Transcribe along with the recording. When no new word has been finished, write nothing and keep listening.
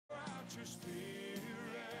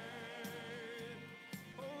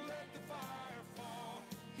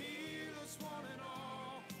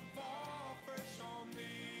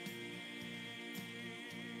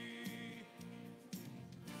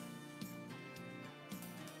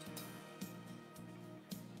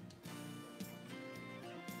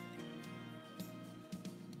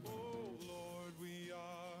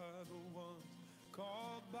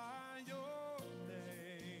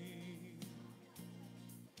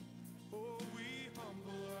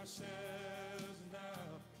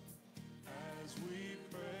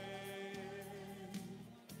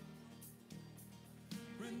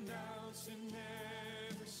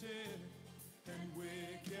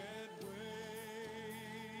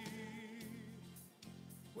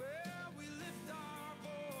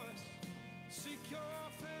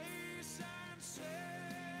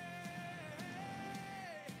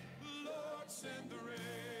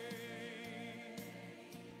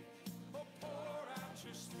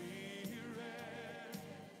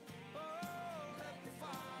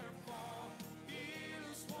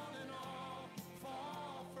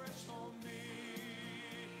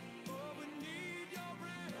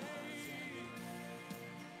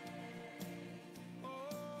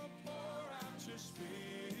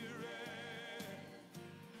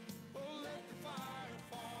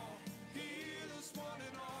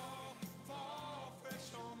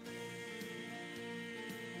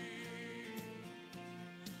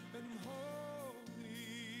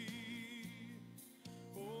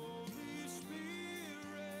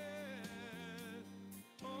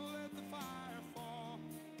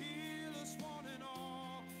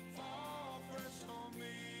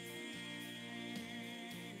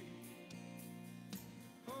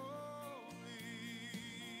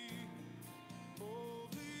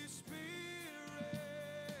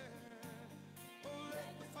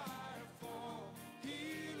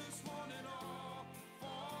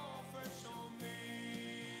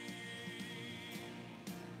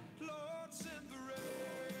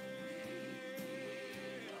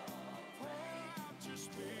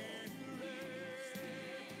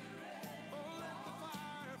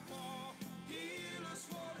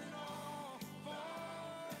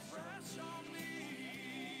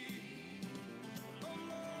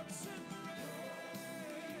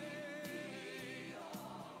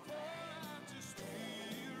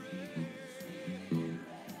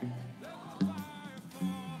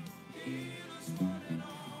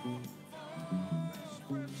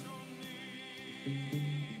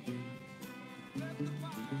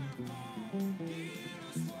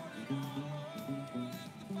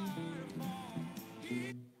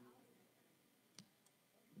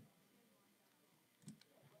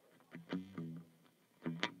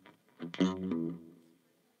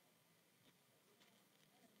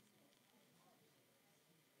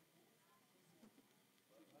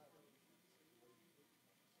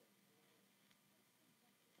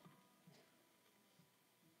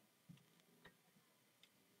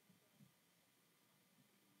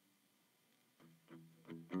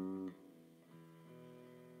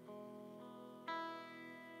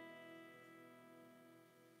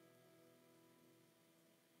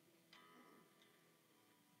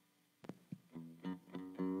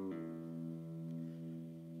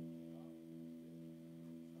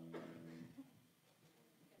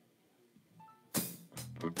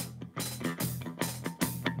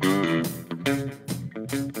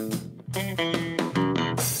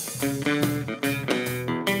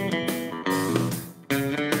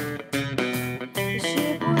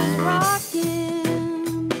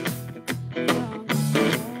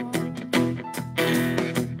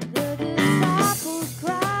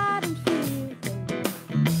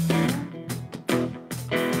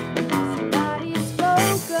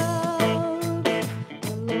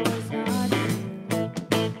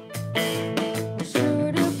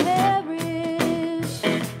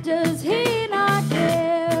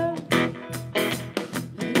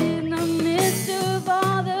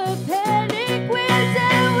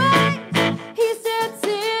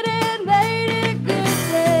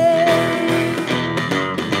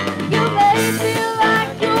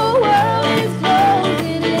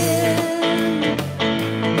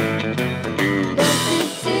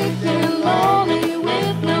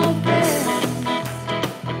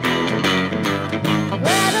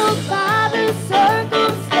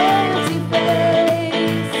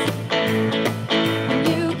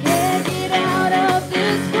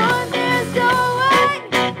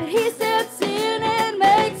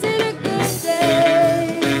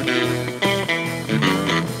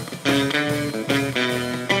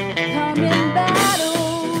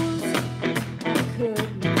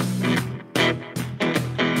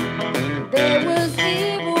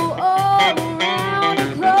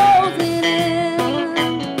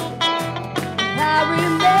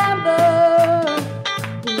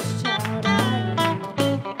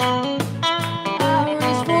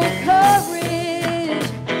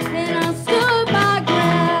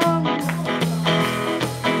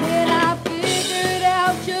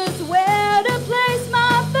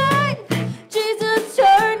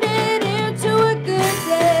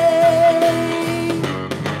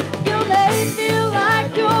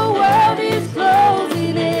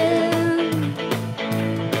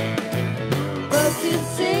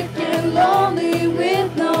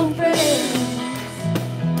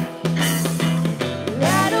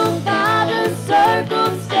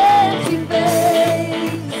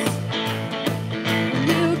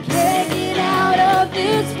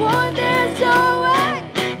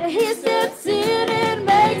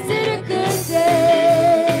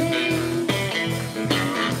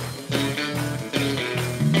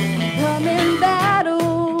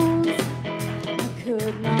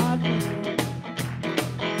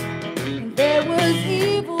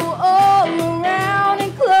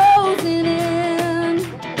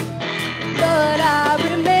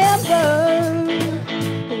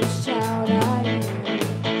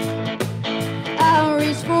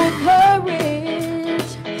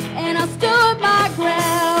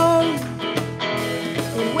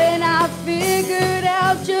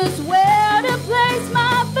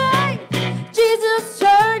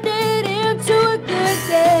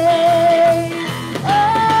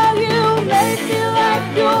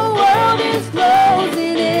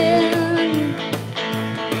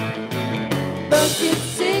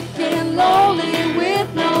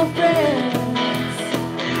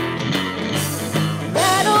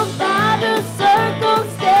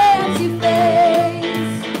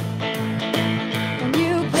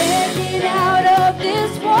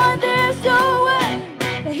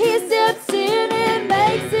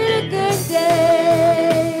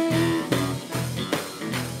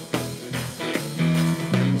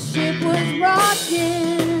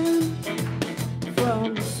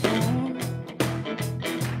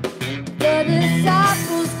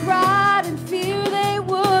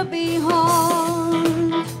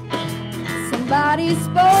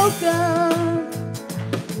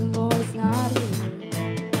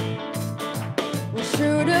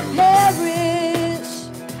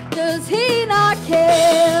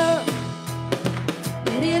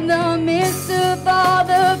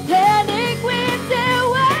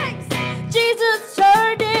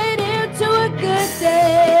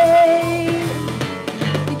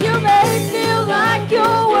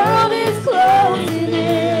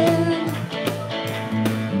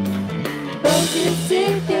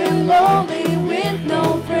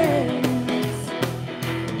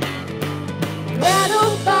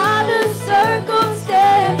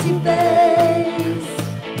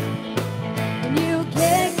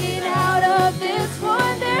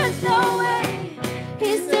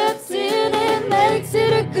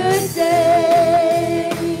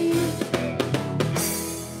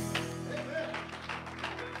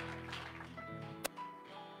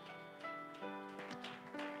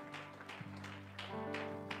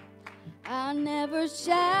I never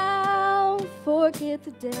shall forget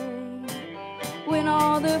the day when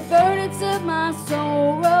all the burdens of my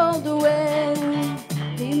soul rolled away.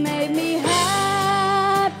 He made me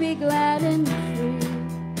happy, glad, and free.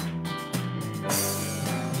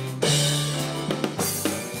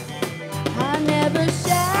 I never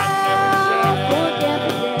shall forget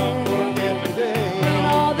the day when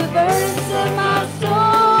all the burdens of my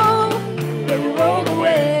soul were rolled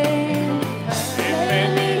away.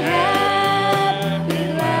 Made me happy,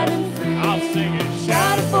 glad, and free. I'll sing it.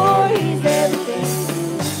 Shout it for He's everything.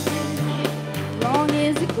 Long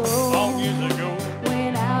years ago,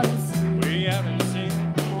 went out and seen. We haven't seen.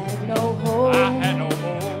 No hope, I had no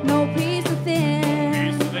hope. no peace within.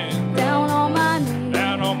 Peace within. Down on my knees,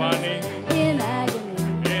 Down on my knees. in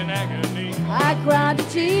agony. In agony. I cried to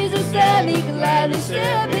Jesus, set me gladly,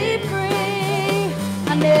 set me free.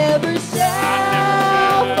 I never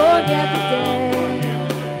shall forget the day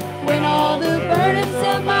when all the burdens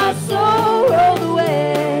of my soul rolled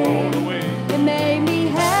away. Rolled away. It made me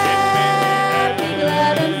happy,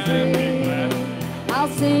 glad, and free. I'll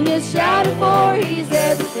sing it, shout it, for He's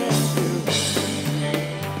everything.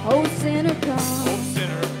 Oh, sinner, Oh, come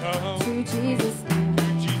sinner, come to Jesus now. to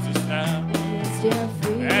Jesus now. His dear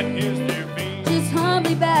feet. At His dear feet. Just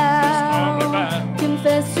humbly bow. Just humbly bow.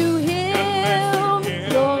 Confess to Him Confess to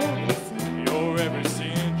Him your every sin. Your every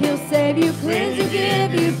sin. He'll save you, cleanse you,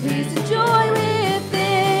 give you peace and joy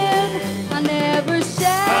within. I never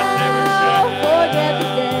shall forget the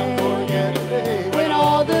day when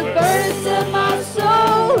all the burdens of my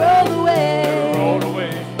soul rolled away. Rolled away.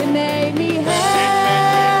 It made me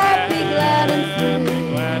happy, glad, and free.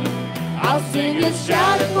 Glad. I'll sing it,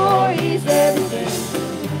 shout it, for He's everything.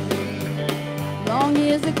 Long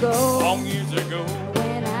years ago, Long years ago,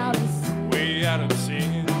 went out and seen. way out of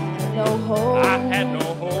sin. No hope, I had no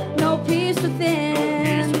hope. no peace within. No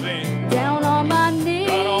peace within. Down on my knees,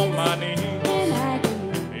 Down on my knees. in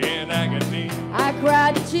agony. In agony. I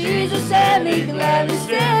cried to Jesus, set me gladly,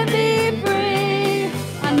 set me free.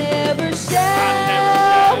 I never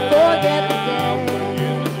shall forget the day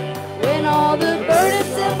when all the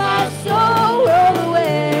burdens of my soul rolled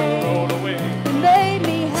away. Rolled away. It made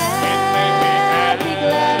me happy,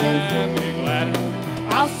 glad, and free. Happy, glad.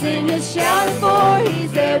 I'll sing and shout it, for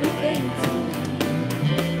He's everything to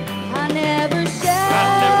me. I never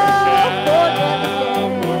shall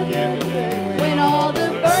forget the day when all the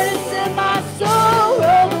burdens in my soul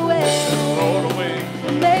rolled away. Rolled away.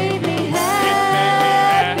 It made me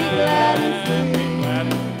happy, glad, and free. Glad.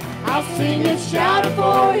 I'll sing and shout it,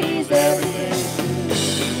 for He's everything.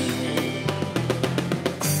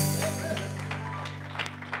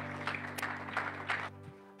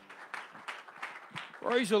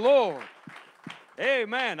 Praise the Lord.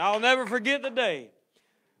 Amen. I'll never forget the day.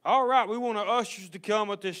 All right, we want our ushers to come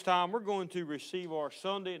at this time. We're going to receive our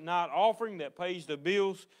Sunday night offering that pays the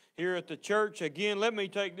bills here at the church. Again, let me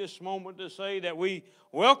take this moment to say that we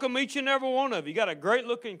welcome each and every one of you. You got a great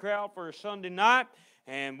looking crowd for a Sunday night,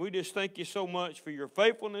 and we just thank you so much for your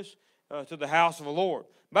faithfulness to the house of the Lord.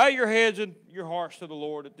 Bow your heads and your hearts to the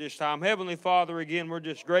Lord at this time. Heavenly Father, again, we're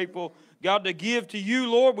just grateful, God, to give to you,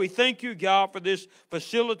 Lord. We thank you, God, for this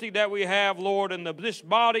facility that we have, Lord, and this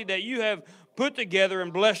body that you have put together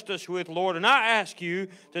and blessed us with, Lord. And I ask you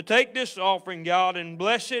to take this offering, God, and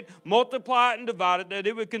bless it, multiply it, and divide it, that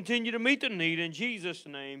it would continue to meet the need. In Jesus'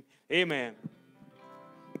 name, amen.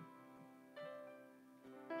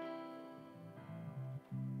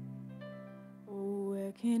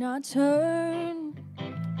 Where can I turn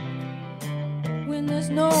when there's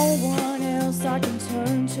no one else I can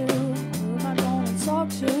turn to? Who am I gonna talk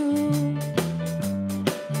to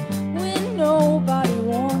when nobody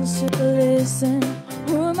wants to listen?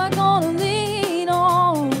 Who am I gonna lean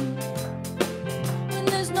on when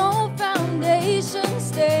there's no foundation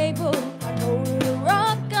stable? I go to the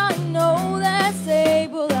rock, I know that's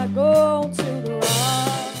able. I go to the rock.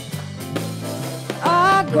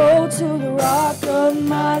 I go to the rock of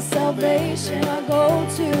my salvation. I go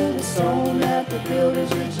to the stone that the builders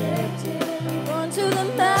rejected. Run to the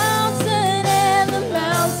mountain and the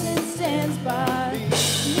mountain stands by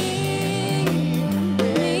me.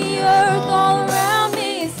 The earth all around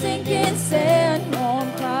me is sinking sand. On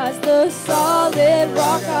Christ the solid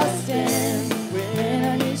rock I stand. When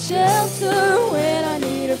I need shelter, when I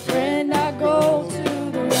need a friend, I go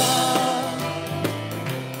to the rock.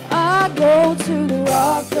 I go to the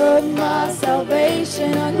rock of my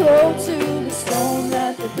salvation. I go to the stone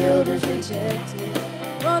that the builders rejected.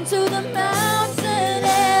 Run to the mountain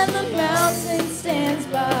and the mountain stands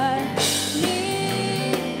by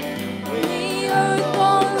me. The earth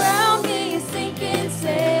all around me is sinking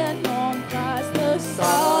sand. On Christ the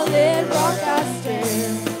solid rock I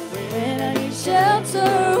stand. When I need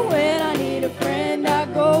shelter, when I need a friend, I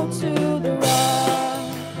go to the rock.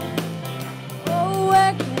 Oh,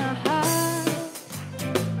 where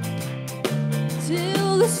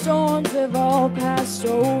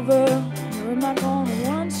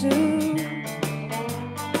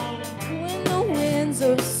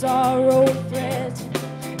sorrow threats?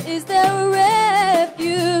 Is there a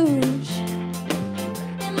refuge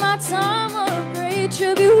in my time of great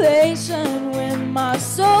tribulation? When my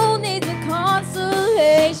soul needs a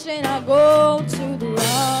consolation, I go to the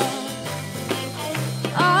rock.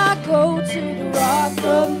 I go to the rock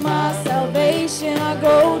of my salvation. I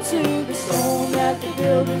go to the stone that the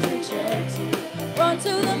builders rejected. Run to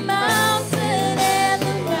the mountain and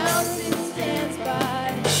the mountain stands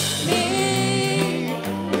by me.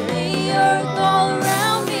 The earth all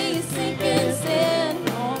around me is sinking sand.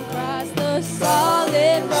 On Christ the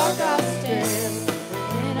solid rock I stand.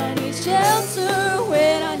 When I need shelter,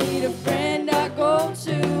 when I need a friend, I go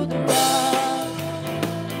to the rock.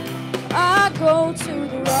 I go to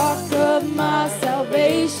the rock of my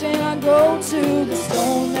salvation. I go to the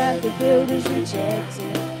stone that the builders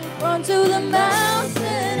rejected. Run to the mountain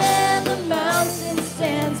and the mountain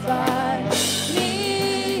stands by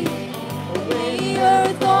me. The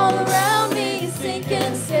earth all around me is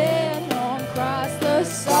sinking sand. On Christ the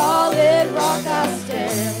solid rock I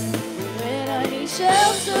stand. When I need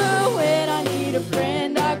shelter, when I need a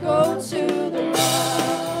friend, I go to the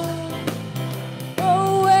rock.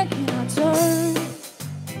 Oh, where can I turn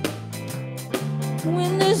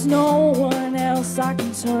when there's no one else I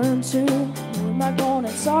can turn to? Who am I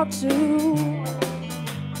gonna talk to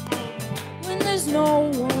when there's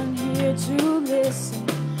no one here to listen?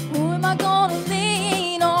 Who am I gonna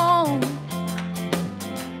lean on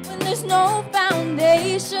when there's no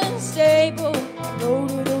foundation stable? I go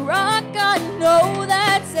to the rock, I know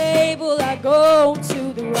that's able. I go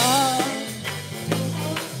to the rock.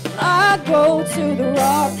 I go to the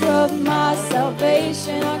rock of my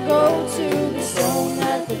salvation. I go to the stone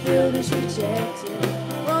that the builders rejected.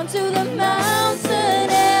 Run to the mountain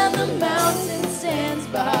and the mountain stands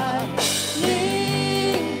by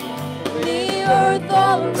me. The earth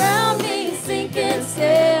all around me is sinking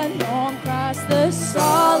sand. On Christ the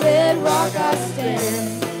solid rock I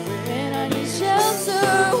stand. When I need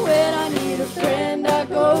shelter, when I need a friend, I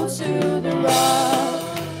go to the rock.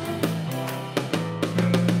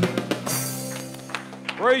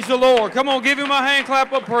 Praise the Lord. Come on, give him a hand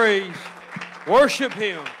clap of praise. Worship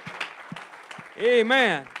him.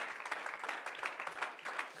 Amen.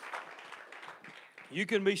 You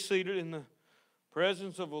can be seated in the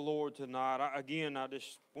presence of the Lord tonight. I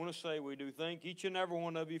just want to say we do thank each and every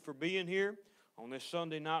one of you for being here on this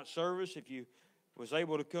Sunday night service. If you was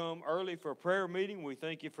able to come early for a prayer meeting, we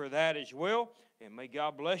thank you for that as well. And may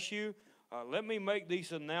God bless you. Let me make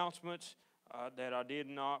these announcements that I did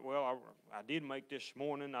not, I did make this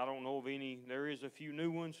morning. I don't know of any. There is a few new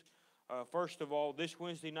ones. First of all, this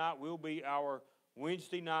Wednesday night will be our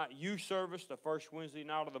Wednesday night youth service, the first Wednesday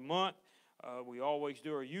night of the month. We always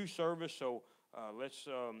do our youth service, so let's,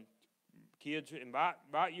 kids, invite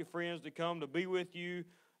your friends to come to be with you.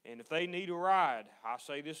 And if they need a ride, I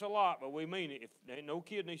say this a lot, but we mean it. If no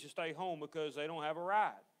kid needs to stay home because they don't have a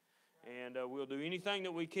ride. And we'll do anything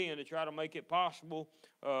that we can to try to make it possible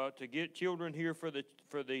to get children here for the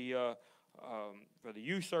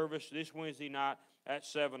youth service this Wednesday night at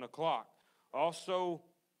 7 o'clock. Also,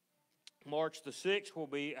 March the 6th will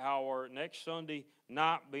be our next Sunday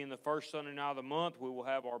night, being the first Sunday night of the month. We will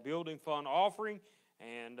have our building fund offering,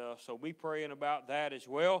 and so be praying about that as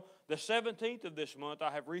well. The 17th of this month,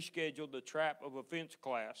 I have rescheduled the Trap of Offense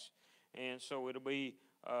class, and so it'll be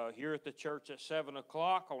here at the church at 7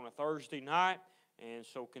 o'clock on a Thursday night. And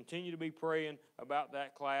so continue to be praying about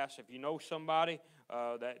that class. If you know somebody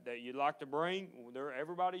that you'd like to bring,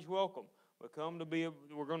 everybody's welcome. But come to be.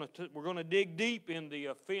 We're going to dig deep in the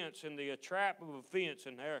offense, in the trap of offense,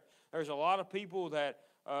 and there's a lot of people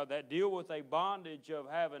that deal with a bondage of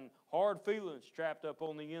having hard feelings trapped up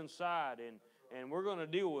on the inside, and we're going to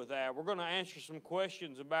deal with that. We're going to answer some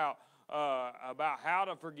questions about how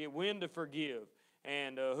to forgive, when to forgive,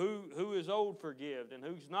 and who is owed forgive and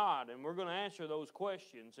who's not, and we're going to answer those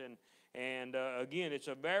questions. And again, it's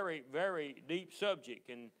a very, very deep subject,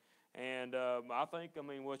 and I think,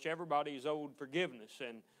 which everybody is owed forgiveness,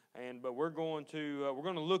 but we're going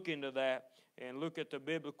to look into that and look at the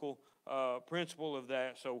biblical principle of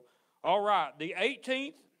that. So, all right, the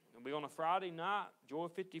 18th will be on a Friday night. Joy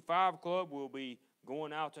 55 Club will be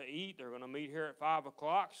going out to eat. They're going to meet here at 5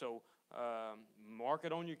 o'clock. So mark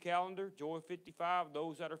it on your calendar. Joy 55.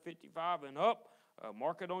 Those that are 55 and up,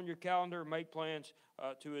 mark it on your calendar. Make plans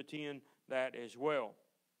to attend that as well.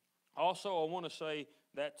 Also, I want to say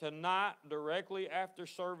that tonight, directly after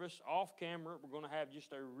service, off camera, we're going to have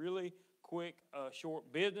just a really quick,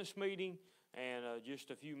 short business meeting, and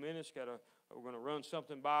just a few minutes. We're going to run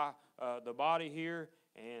something by the body here,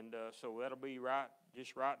 and so that'll be right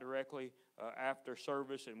directly after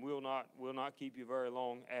service, and will not keep you very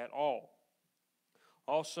long at all.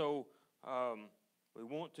 Also, we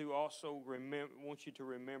want you to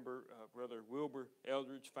remember Brother Wilbur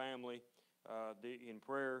Eldridge's family in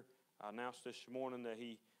prayer. I announced this morning that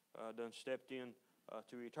he done stepped in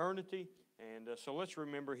to eternity, and so let's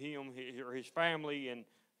remember him, his family, and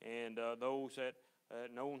those that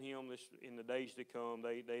known him in the days to come.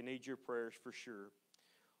 They need your prayers for sure.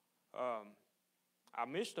 I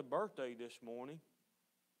missed a birthday this morning.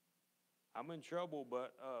 I'm in trouble,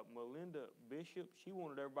 but Melinda Bishop, she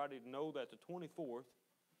wanted everybody to know that the 24th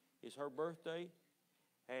is her birthday.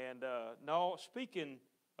 And no, speaking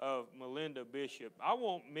of Melinda Bishop, I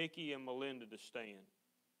want Mickey and Melinda to stand.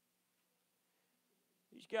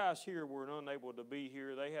 These guys here were unable to be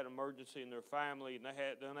here. They had an emergency in their family, and they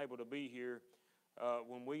had unable to be here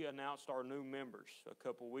when we announced our new members a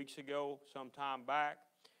couple weeks ago, some time back.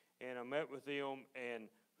 And I met with them, and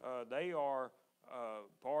they are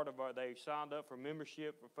part of they've signed up for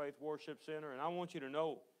membership for Faith Worship Center, and I want you to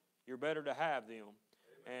know you're better to have them.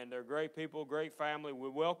 And they're great people, great family. We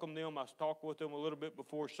welcome them. I talked with them a little bit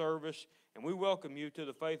before service, and we welcome you to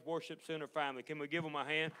the Faith Worship Center family. Can we give them a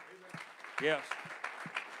hand? Yes.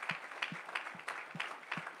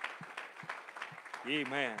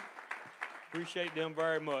 Amen. Appreciate them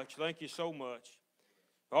very much. Thank you so much.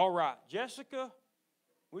 All right, Jessica,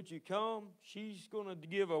 would you come? She's going to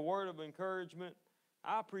give a word of encouragement.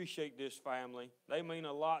 I appreciate this family. They mean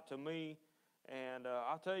a lot to me. And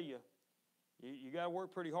I'll tell you, you got to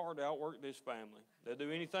work pretty hard to outwork this family. They'll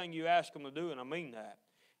do anything you ask them to do, and I mean that.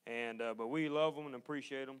 And but we love them and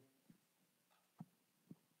appreciate them.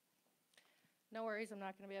 No worries, I'm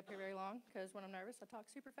not going to be up here very long because when I'm nervous, I talk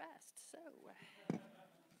super fast.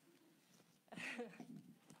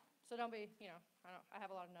 So don't be, I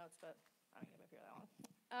have a lot of notes, but I don't get up here that long.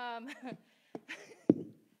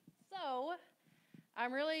 So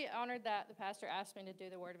I'm really honored that the pastor asked me to do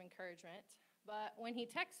the word of encouragement. But when he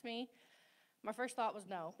texted me, my first thought was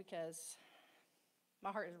no, because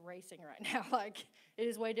my heart is racing right now. Like, it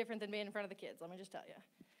is way different than being in front of the kids, let me just tell you.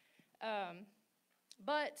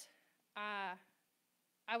 But I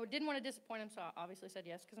didn't want to disappoint him, so I obviously said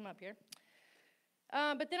yes because I'm up here.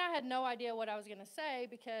 But then I had no idea what I was going to say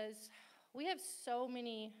because we have so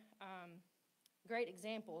many great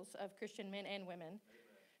examples of Christian men and women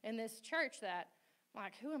in this church that,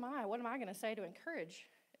 like, who am I? What am I going to say to encourage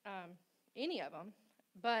any of them?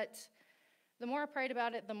 But the more I prayed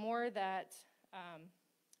about it, the more that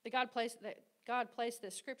God placed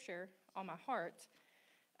this scripture on my heart.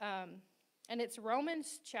 And it's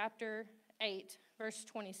Romans chapter 8, verse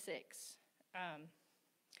 26.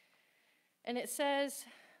 And it says,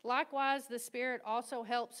 likewise, the Spirit also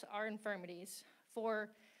helps our infirmities, for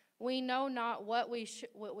we know not what we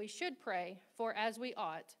should pray for as we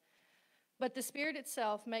ought, but the Spirit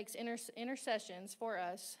itself makes intercessions for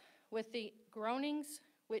us with the groanings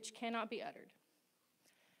which cannot be uttered.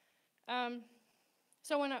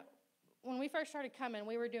 So when we first started coming,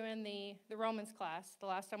 we were doing the Romans class, the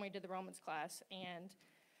last time we did the Romans class, and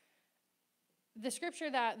this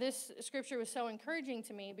scripture was so encouraging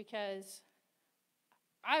to me because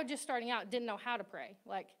I was just starting out, didn't know how to pray.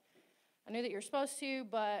 Like, I knew that you're supposed to,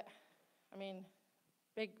 but, I mean,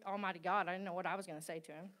 big almighty God, I didn't know what I was going to say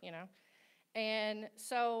to him, And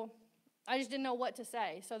so I just didn't know what to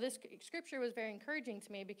say. So this scripture was very encouraging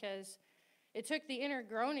to me because it took the inner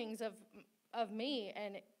groanings of me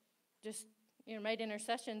and it just, made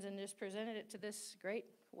intercessions and just presented it to this great,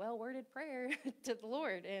 well-worded prayer to the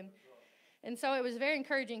Lord. And so it was very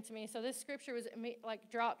encouraging to me. So this scripture was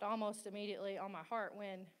dropped almost immediately on my heart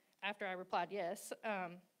after I replied yes.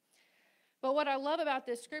 But what I love about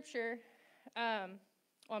this scripture, I'm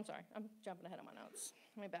sorry, I'm jumping ahead on my notes.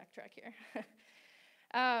 Let me backtrack here.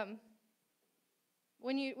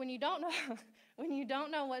 When you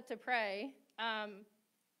don't know what to pray,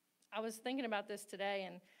 I was thinking about this today,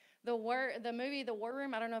 and the movie The War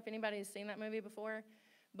Room. I don't know if anybody's seen that movie before.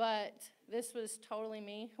 But this was totally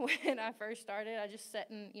me when I first started. I just sat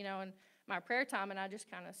in my prayer time, and I just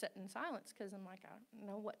kind of sat in silence because I'm like, I don't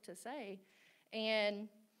know what to say.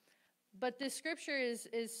 But this scripture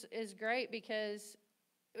is great because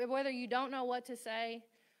whether you don't know what to say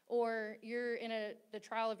or you're in the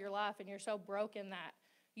trial of your life and you're so broken that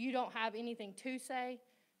you don't have anything to say,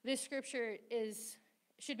 this scripture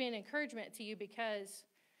should be an encouragement to you because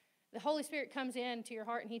the Holy Spirit comes into your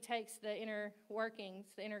heart and he takes the inner workings,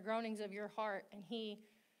 the inner groanings of your heart, and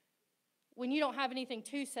when you don't have anything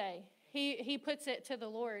to say, he puts it to the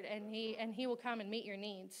Lord, and he will come and meet your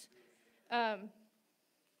needs. Flip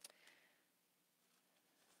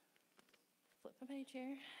a page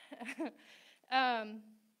here.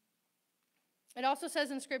 It also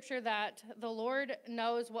says in Scripture that the Lord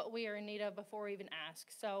knows what we are in need of before we even ask.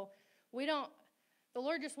 So the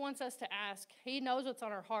Lord just wants us to ask. He knows what's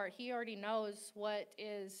on our heart. He already knows what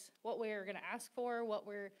we're going to ask for, what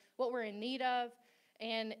we're in need of.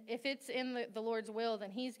 And if it's in the Lord's will, then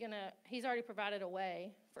He's already provided a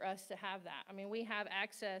way for us to have that. I mean, we have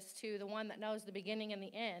access to the one that knows the beginning and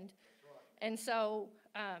the end. And so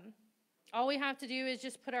all we have to do is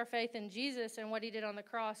just put our faith in Jesus and what He did on the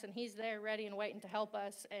cross, and He's there ready and waiting to help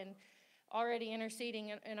us and already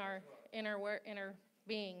interceding in our inner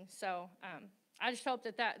being. So I just hope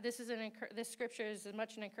that this scripture is as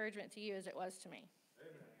much an encouragement to you as it was to me.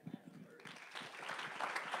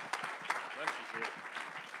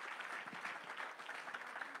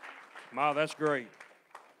 Ma, that's great.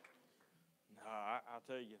 I'll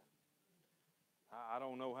tell you, I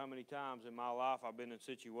don't know how many times in my life I've been in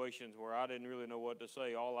situations where I didn't really know what to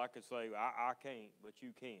say. All I could say, I can't, but you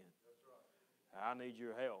can. I need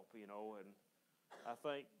your help, you know. And I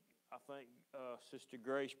think Sister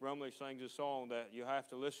Grace Brumley sings a song that you have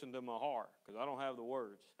to listen to my heart, because I don't have the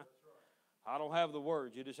words. I don't have the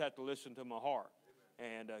words. You just have to listen to my heart.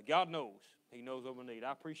 And God knows. He knows what we need.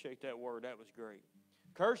 I appreciate that word. That was great.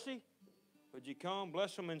 Kirsty, would you come?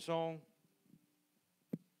 Bless them in song.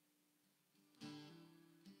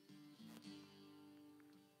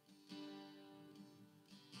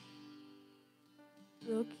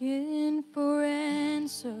 Looking for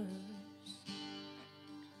answers.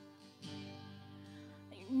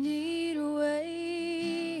 You need a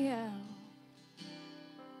way out.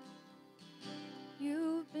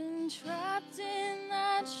 You've been trapped in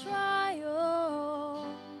that trial,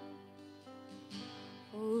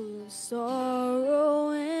 full of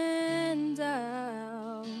sorrow and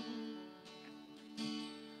doubt.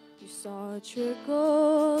 You saw a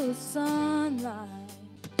trickle of sunlight,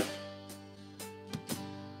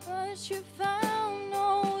 but you found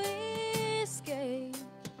no escape.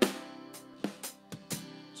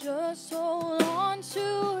 Just hold on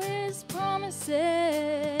to His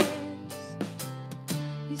promises.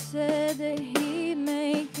 He said that He'd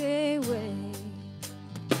make a way.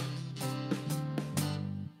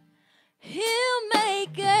 He'll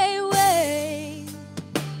make a way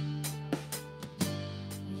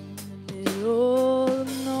in the middle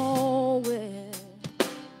of nowhere.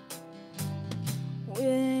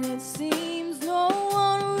 When it seems no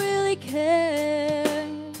one really cares,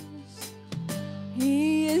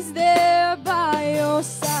 He is there by your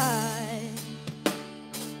side.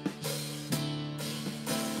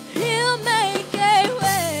 He'll make a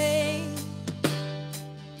way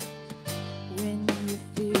when you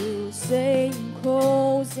feel Satan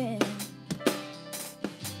closing.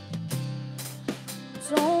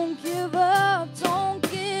 Don't give up, don't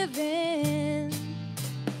give in.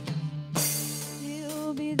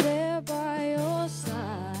 He'll be there by your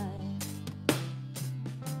side.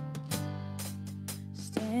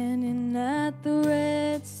 Standing at the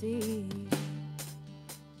Red Sea,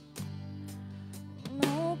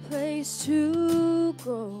 no place to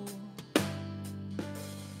go.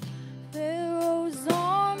 Pharaoh's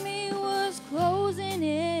army was closing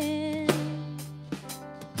in.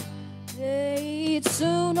 They'd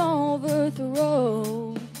soon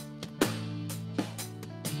overthrow.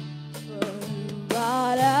 But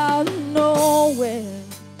right out of nowhere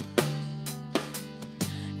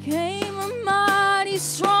came a mighty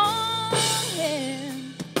strong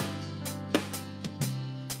hand.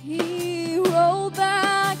 He rolled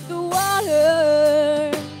back the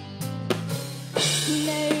water. He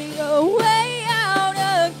made a way out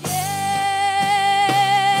again.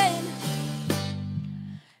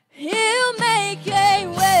 He'll make a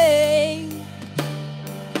way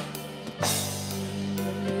in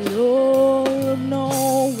the middle of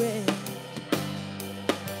nowhere.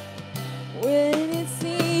 When it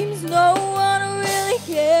seems no one really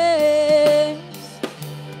cares,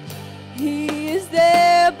 He is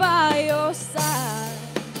there by your side.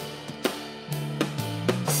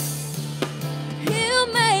 He'll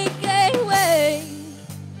make a way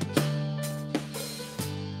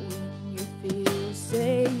when you feel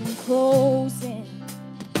Satan closing.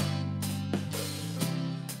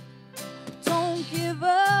 Don't give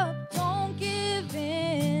up, don't give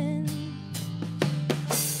in.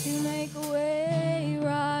 He'll make a way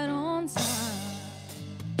right on time.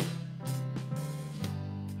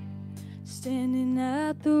 Standing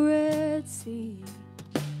at the Red Sea,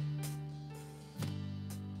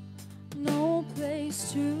 no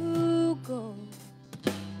place to go.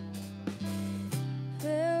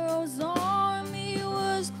 Pharaoh's army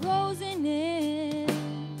was closing in.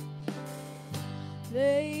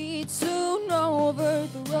 They'd soon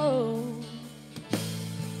overthrow.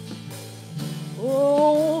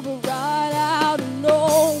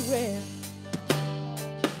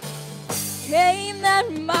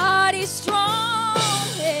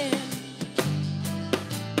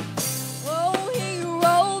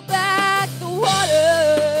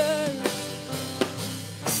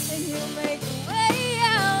 He'll make a way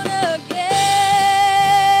out again.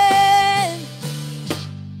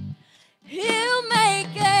 He'll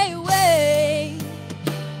make a way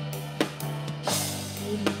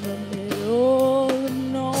in the middle of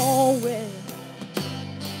nowhere.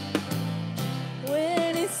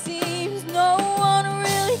 When it seems no one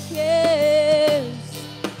really cares,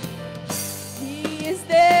 He is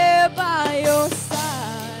there by your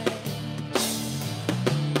side.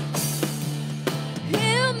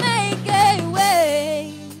 He'll make a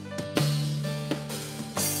way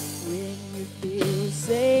when you feel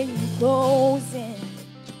Satan closing.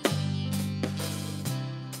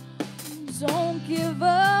 Don't give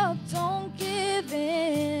up, don't give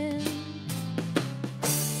in.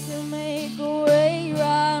 He'll make a way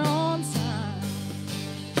right on time.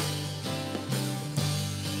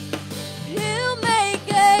 He'll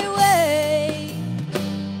make a way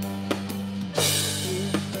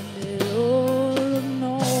in the middle of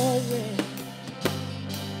nowhere.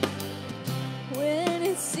 When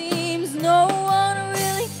it seems no one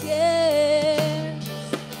really cares,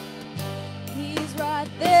 He's right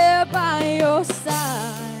there by your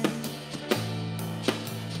side.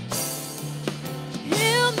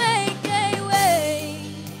 He'll make a way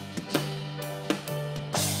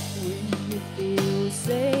when you feel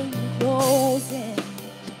Satan closing.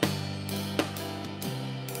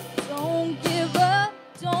 Don't give up,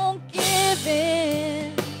 don't give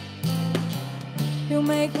in. He'll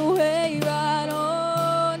make a way right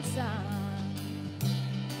on time.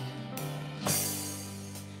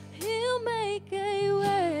 He'll make a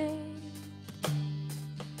way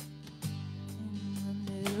in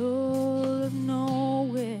the middle of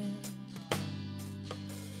nowhere.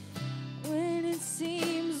 When it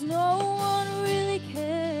seems no one really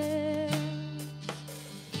cares,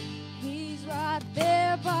 He's right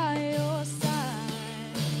there by your side.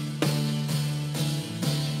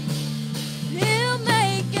 He'll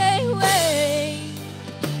make a way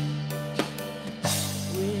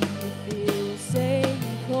when you feel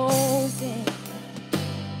Satan closing.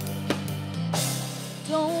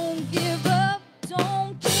 Don't give up,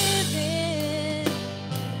 don't give in.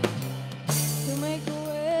 He'll make a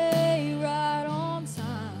way right on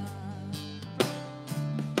time.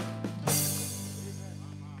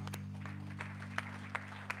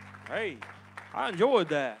 Hey, I enjoyed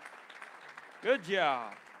that. Good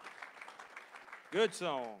job. Good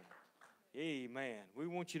song. Amen. We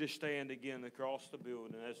want you to stand again across the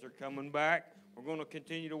building as they're coming back. We're going to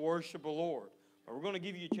continue to worship the Lord. But we're going to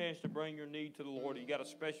give you a chance to bring your need to the Lord. You got a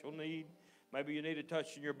special need. Maybe you need a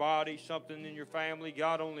touch in your body, something in your family.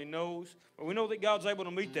 God only knows. But we know that God's able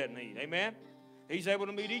to meet that need. Amen. He's able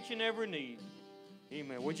to meet each and every need.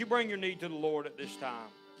 Amen. Would you bring your need to the Lord at this time?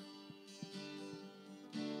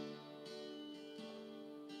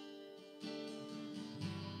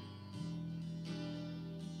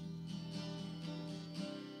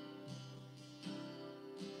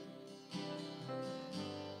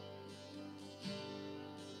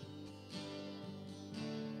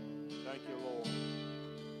 Thank you, Lord.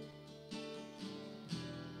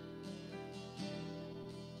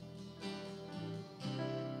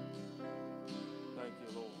 Thank you,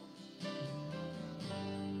 Lord.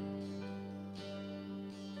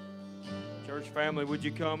 Church family, would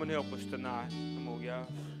you come and help us tonight? Come on, guys.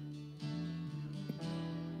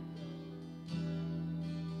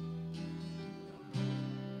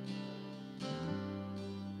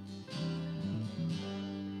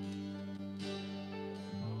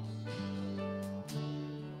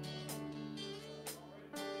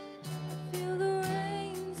 Feel the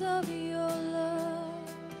rains of your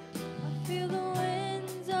love. I feel the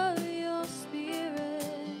winds of your spirit.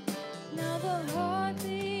 Now the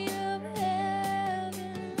heartbeat of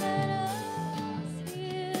heaven, let us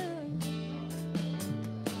hear.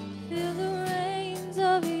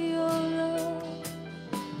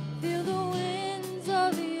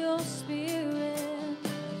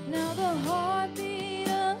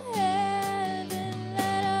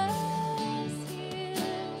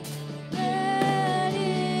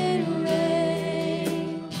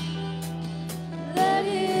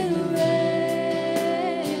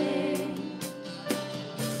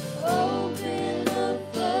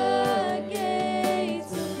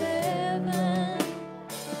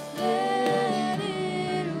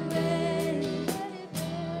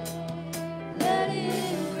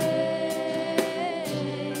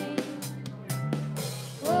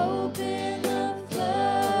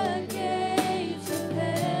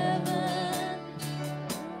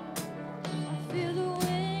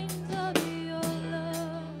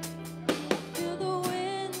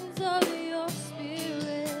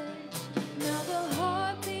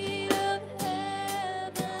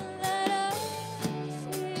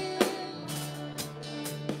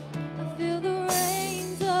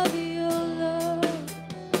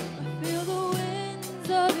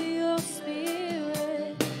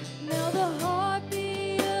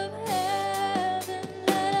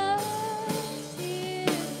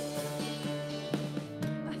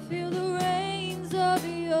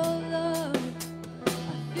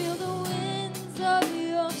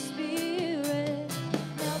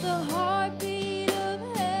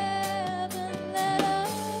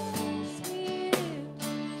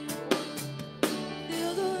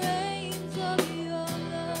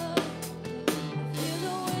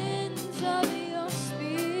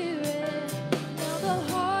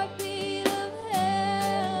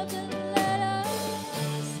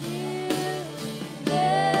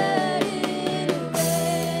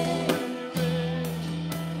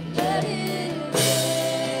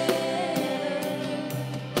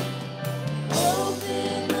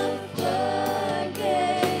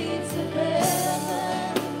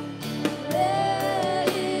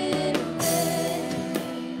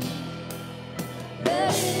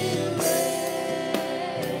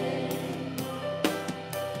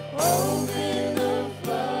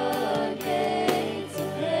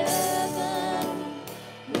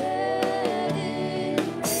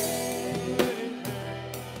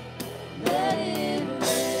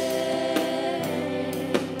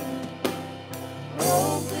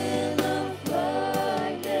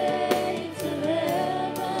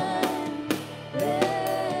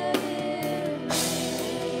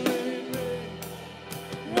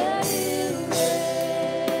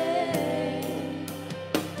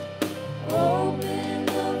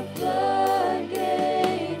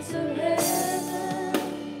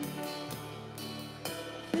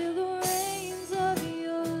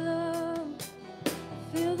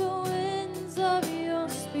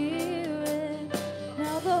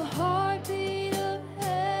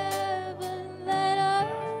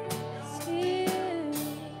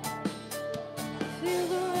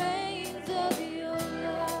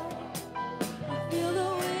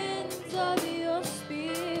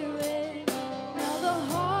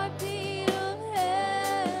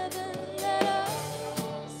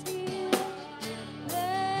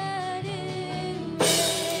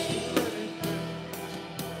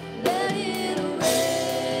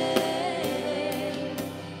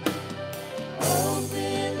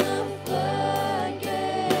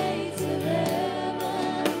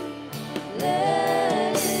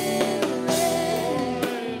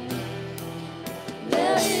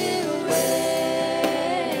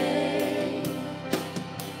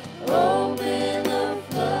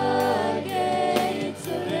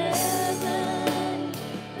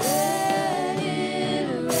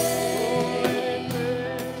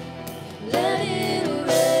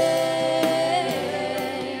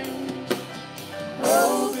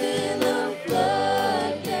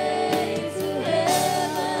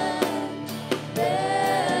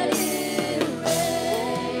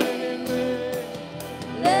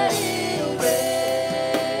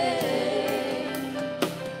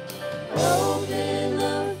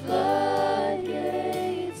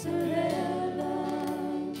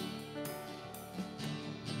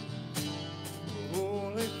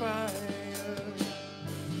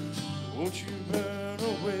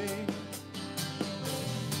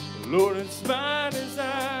 Lord, it's my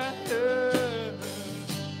desire for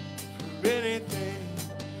anything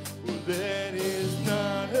that is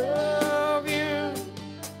not of you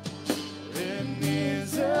and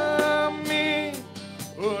is of me.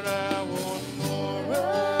 Lord, I want more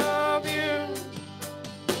of you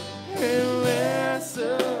and less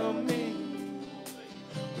of me.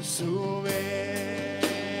 So empty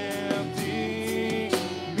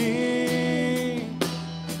me.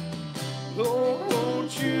 Lord,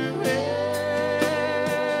 won't you empty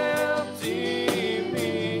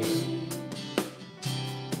me?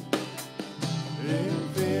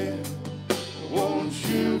 And then, won't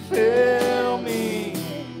you fill me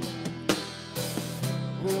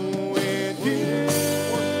with you?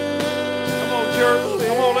 Come on, church.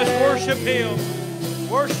 Come on, let's worship Him.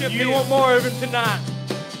 Worship Him. You want more of Him tonight?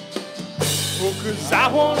 Oh, 'cause I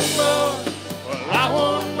want more. Well, I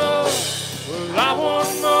want more. Well, I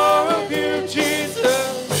want more of you,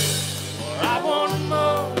 Jesus. Well, I want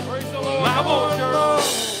more. Praise the Lord. Well, I want more.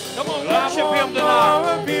 Come on, Well, I worship want Him more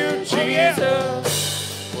tonight. of you, Oh, yeah. Jesus.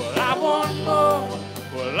 Well, I want more.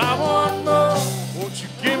 Well, I want more. Won't you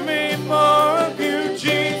give me more of you,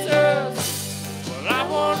 Jesus? Well, I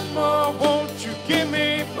want more. Won't you give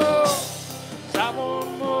me more? 'Cause I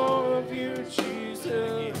want more of you,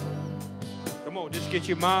 Jesus. Come on, just get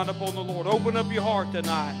your mind up on the Lord. Open up your heart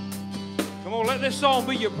tonight. Come on, let this song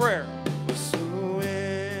be your prayer. So Oh,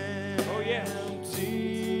 yes.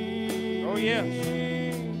 empty. Oh, yes.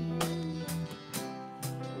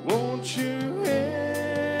 Won't you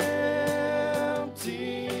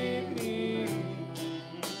empty me?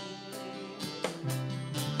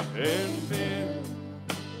 And then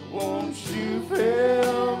won't you fill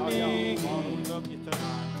Oh, me God, we love you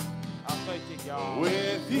tonight. I thank you, God.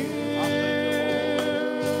 with you? I thank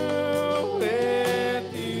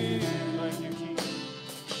With you. Thank you, Jesus.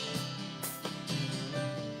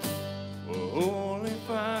 Holy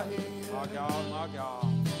fire. My God, my God.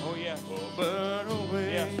 Oh, yes. Burn away.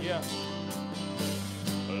 Yes, yes.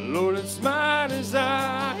 Lord, it's my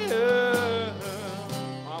desire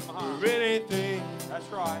for anything That's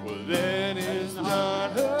right. that is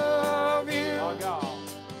not of you My God.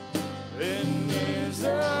 and is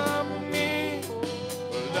of me.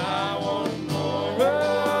 But I want more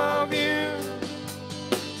of you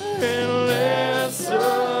and less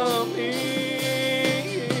of me.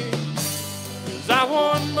 'Cause I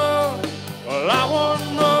want more. Well, I want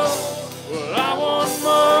more. Well, I want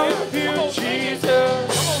more of you,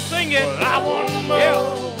 Jesus. Come on, sing it. Well, I want more. Yeah.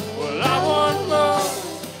 Well, I want more.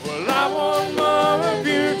 Well, I want more of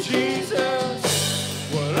you, Jesus.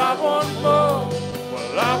 Well, I want more.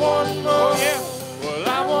 Well, I want more. Oh, yeah. Well,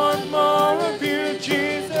 I want more of you,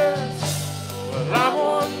 Jesus. Well, I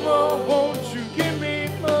want more. Won't you give me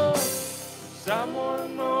more? 'Cause I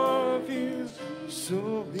want more of you.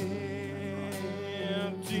 So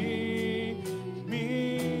empty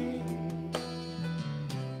me.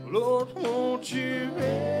 Lord, won't you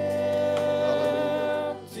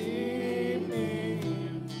empty me?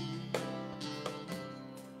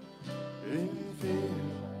 And fill,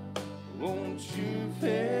 won't you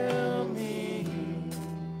fill me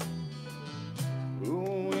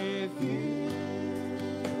with you,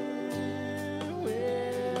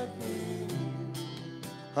 with you?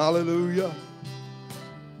 Hallelujah.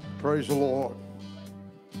 Praise the Lord.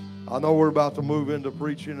 I know we're about to move into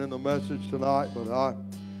preaching and the message tonight, but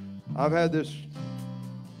I've had this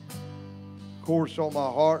course on my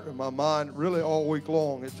heart and my mind really all week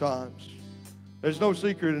long at times. There's no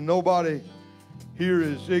secret, and nobody here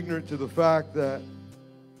is ignorant to the fact that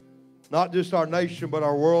not just our nation, but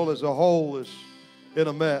our world as a whole is in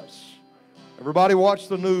a mess. Everybody watched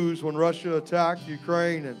the news when Russia attacked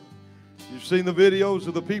Ukraine, and you've seen the videos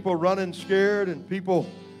of the people running scared and people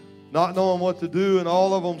not knowing what to do, and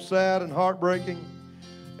all of them sad and heartbreaking.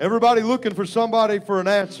 Everybody looking for somebody for an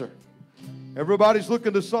answer. Everybody's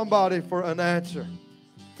looking to somebody for an answer.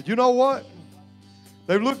 But you know what?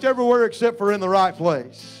 They've looked everywhere except for in the right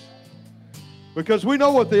place. Because we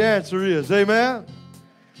know what the answer is. Amen?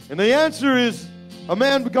 And the answer is a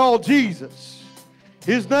man called Jesus.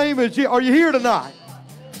 His name is Jesus. Are you here tonight?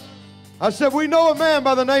 I said, we know a man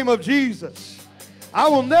by the name of Jesus. I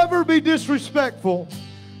will never be disrespectful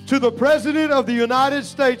to the President of the United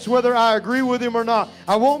States, whether I agree with him or not.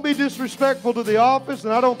 I won't be disrespectful to the office,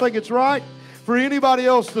 and I don't think it's right for anybody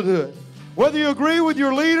else to do it. Whether you agree with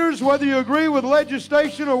your leaders, whether you agree with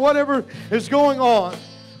legislation or whatever is going on,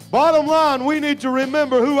 bottom line, we need to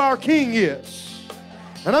remember who our King is.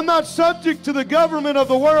 And I'm not subject to the government of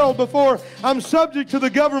the world before I'm subject to the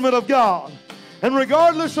government of God. And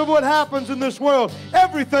regardless of what happens in this world,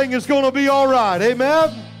 everything is going to be all right.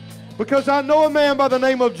 Amen? because I know a man by the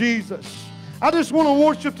name of Jesus. I just want to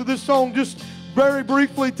worship to this song just very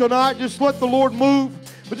briefly tonight. Just let the Lord move.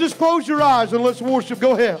 But just close your eyes and let's worship.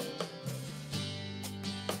 Go ahead.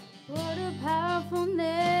 What a powerful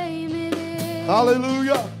name it is.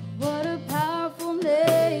 Hallelujah. What a powerful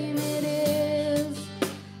name it is.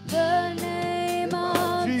 The name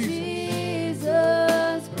of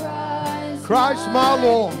Jesus Christ. Christ my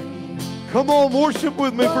Lord. Come on, worship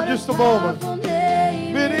with me for just a moment.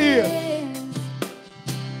 It is.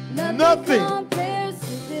 Nothing compares to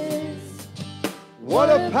this. What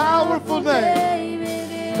a powerful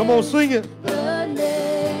name. Come on, sing it. The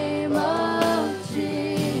name of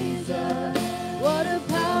Jesus. What a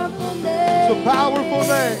powerful name. It's a powerful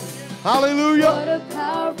name. Hallelujah. What a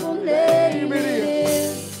powerful name it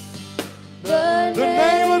is. The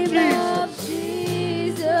name of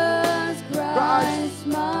Jesus Christ,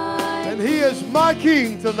 my And He is my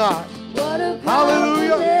King tonight. What a Hallelujah.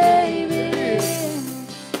 powerful name it is.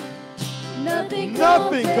 Nothing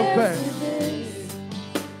compares to this.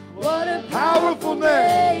 What a Powerful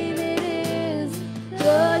name. it is.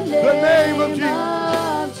 The name of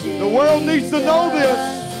Jesus. The world needs to know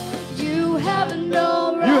this. You have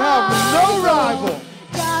no rival. You have no rival.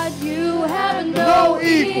 God, you have No no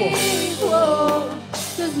equal. equal.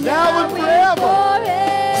 'Cause Now and forever.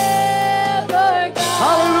 God,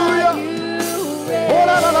 Hallelujah. you Oh,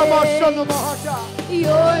 la, la, la, ma, reign. shanda, ma, ha, ka.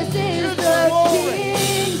 Yours is Here's the the glory.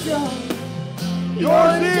 kingdom.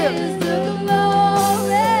 Yours is. the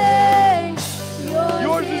glory.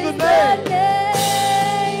 Yours is the name.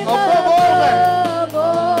 name Above all above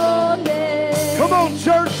all names. Come on,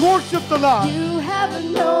 church, worship tonight. You have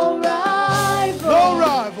no rival. No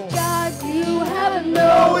rival. God, you have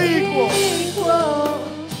No no equal. equal.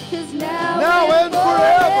 'Cause Now and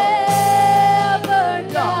forever.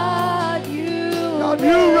 God, God, you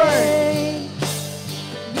reign.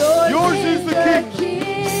 Yours is the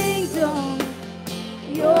kingdom.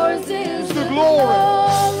 Yours is the the glory.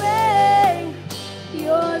 glory.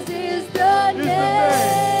 Yours is the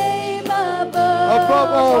name above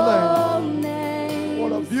all names.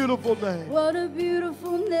 What a beautiful name. What a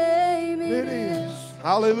beautiful name It is.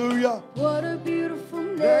 Hallelujah. What a beautiful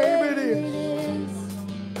name Name it it is. is.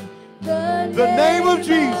 The name of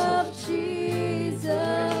Jesus.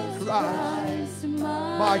 Jesus Christ,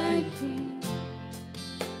 my King. King.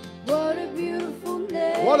 What a beautiful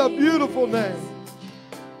name. What a beautiful name.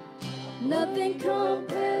 Nothing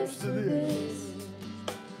compares to To this. this.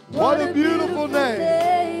 What a beautiful name.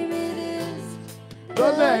 it is.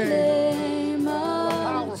 The name. name of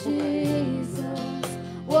powerful name. Jesus.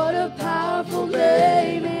 What a powerful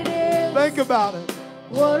name it is. Think about it.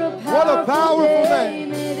 What a powerful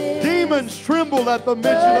name. it is. Demons trembled at the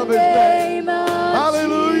mention of His name.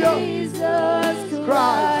 Hallelujah. Jesus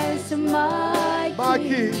Christ, my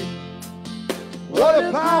King. What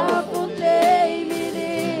a powerful. name it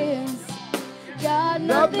is. God,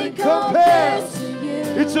 Nothing compares. to you.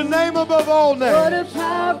 It's a name above all What a names.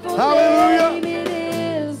 powerful Hallelujah. name it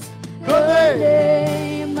is. The name.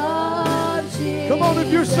 name of Jesus. Come on,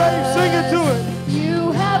 if you're saved, sing it to it.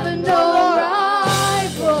 You have no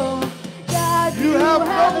rival. God, You have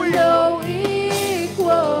no no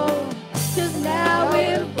equal. 'Cause now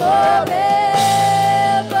and forever,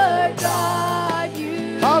 God,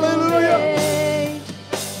 you Hallelujah. reign.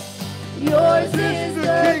 Yours This is is the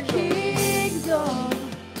the kingdom.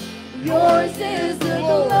 Yours is the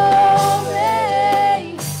glory.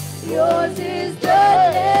 Yours is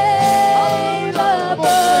the name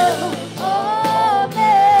above all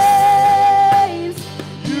names.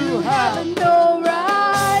 You have no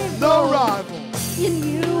rival. No rival. And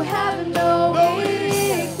you have no No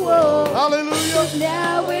equal. Hallelujah.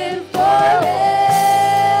 Now and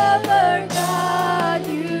forever, God,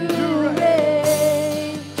 you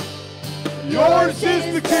reign. Yours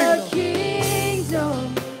is the kingdom.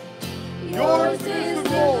 kingdom. Yours is the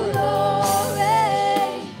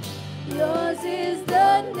glory. Yours is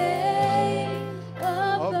the name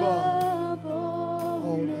above Above all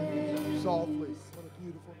Oh, names. softly. What a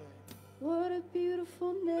beautiful name. What a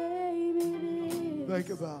beautiful name it is. Think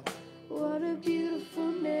about it. What a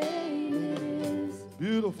beautiful name it is.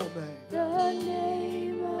 Beautiful name. The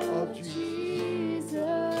name of Jesus.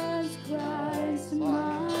 Jesus Christ,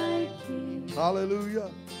 my King. Hallelujah.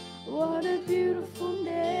 What a beautiful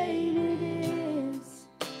name it is.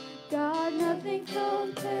 God, nothing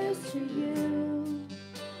compares to you.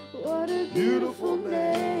 What a beautiful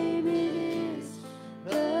name it is.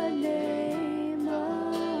 The name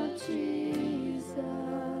of Jesus.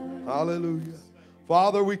 Hallelujah.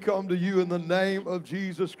 Father, we come to you in the name of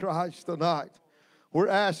Jesus Christ tonight. We're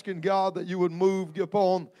asking, God, that you would move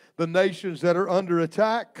upon the nations that are under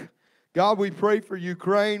attack. God, we pray for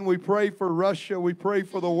Ukraine. We pray for Russia. We pray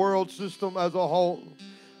for the world system as a whole.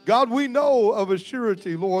 God, we know of a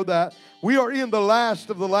surety, Lord, that we are in the last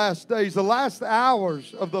of the last days, the last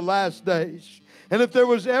hours of the last days. And if there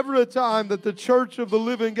was ever a time that the church of the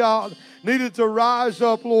living God needed to rise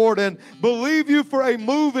up, Lord, and believe you for a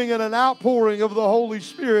moving and an outpouring of the Holy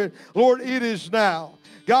Spirit, Lord, it is now.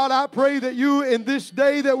 God, I pray that you, in this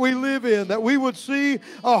day that we live in, that we would see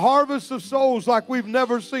a harvest of souls like we've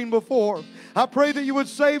never seen before. I pray that you would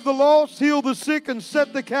save the lost, heal the sick, and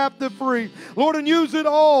set the captive free. Lord, and use it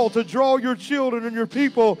all to draw your children and your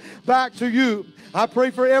people back to you. I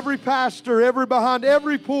pray for every pastor, behind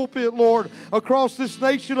every pulpit, Lord, across this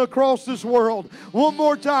nation, across this world. One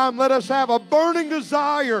more time, let us have a burning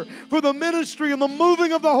desire for the ministry and the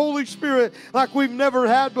moving of the Holy Spirit like we've never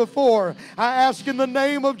had before. I ask in the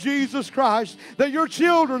name of Jesus Christ that your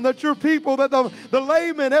children, that your people, that the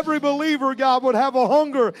layman, every believer, God, would have a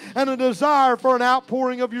hunger and a desire for an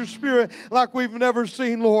outpouring of your Spirit like we've never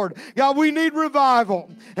seen, Lord. God, we need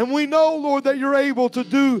revival. And we know, Lord, that you're able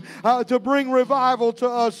to bring revival to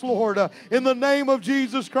us, Lord. In the name of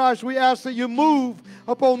Jesus Christ, we ask that you move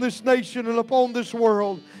upon this nation and upon this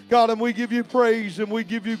world, God, and we give you praise and we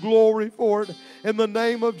give you glory for it. In the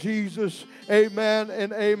name of Jesus, amen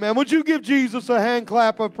and amen. Would you give Jesus a hand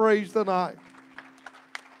clap of praise tonight?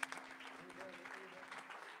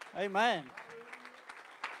 Amen.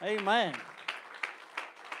 Amen.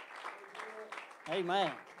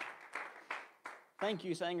 Amen. Thank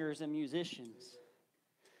you, singers and musicians.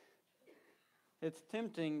 It's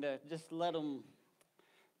tempting to just let them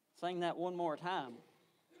sing that one more time.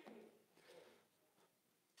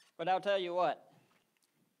 But I'll tell you what.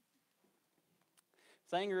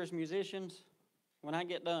 Singers, musicians, when I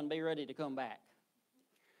get done, be ready to come back.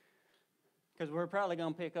 Because we're probably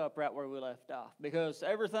going to pick up right where we left off. Because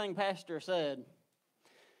everything Pastor said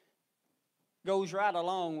goes right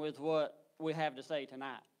along with what we have to say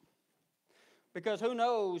tonight. Because who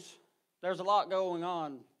knows, there's a lot going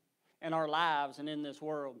on in our lives and in this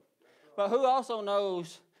world. But who also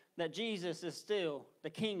knows that Jesus is still the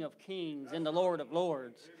King of Kings and the Lord of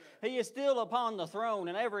Lords? He is still upon the throne,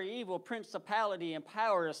 and every evil principality and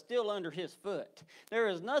power is still under his foot. There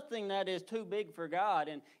is nothing that is too big for God,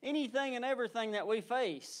 and anything and everything that we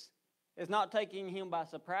face is not taking him by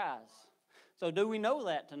surprise. So do we know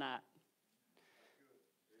that tonight?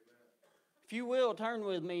 If you will, turn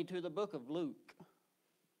with me to the book of Luke.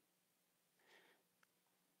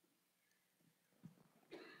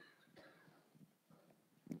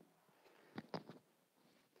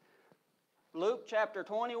 Luke chapter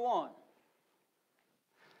 21.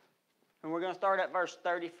 And we're going to start at verse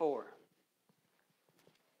 34.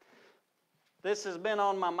 This has been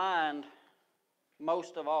on my mind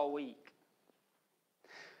most of all week.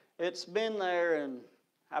 It's been there and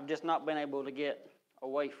I've just not been able to get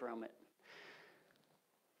away from it.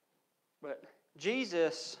 But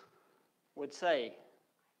Jesus would say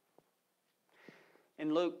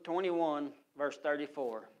in Luke 21, verse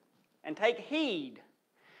 34, "And take heed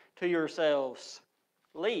to yourselves,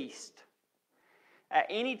 lest at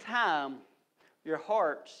any time your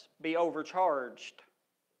hearts be overcharged."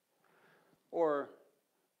 Or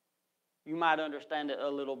you might understand it a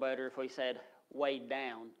little better if we said weighed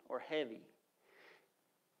down or heavy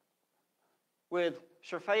with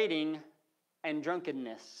surfeiting and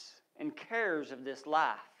drunkenness and cares of this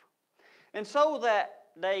life, and so that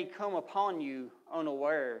they come upon you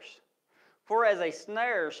unawares. For as a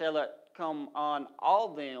snare shall it come on all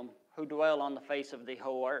them who dwell on the face of the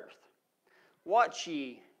whole earth. Watch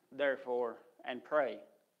ye, therefore, and pray,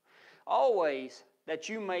 always that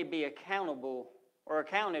you may be accountable or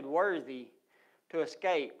accounted worthy to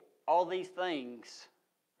escape all these things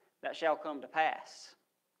that shall come to pass,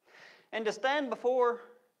 and to stand before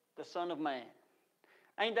the Son of Man.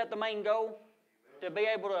 Ain't that the main goal? To be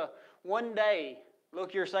able to one day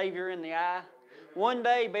look your Savior in the eye, one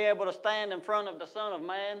day be able to stand in front of the Son of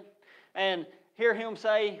Man and hear him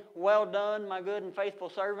say, "Well done, my good and faithful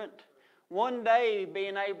servant." One day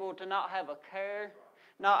being able to not have a care,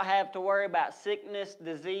 not have to worry about sickness,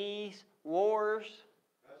 disease, wars.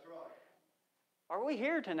 That's right. Are we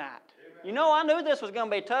here tonight? Amen. You know, I knew this was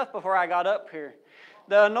going to be tough before I got up here.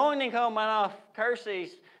 The anointing coming off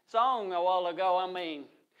Kersey's song a while ago, I mean,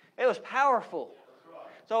 it was powerful. That's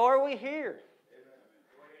right. So are we here?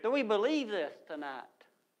 Amen. Do we believe this tonight?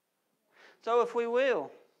 So if we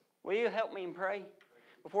will you help me and pray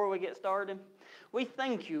before we get started? We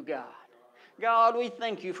thank you, God. God, we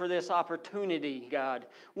thank you for this opportunity, God,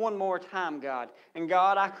 one more time, God. And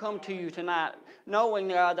God, I come to you tonight knowing,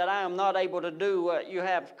 God, that I am not able to do what you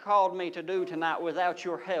have called me to do tonight without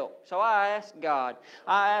your help. So I ask, God,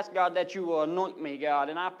 that you will anoint me, God.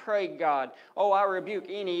 And I pray, God, I rebuke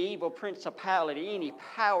any evil principality, any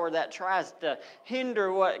power that tries to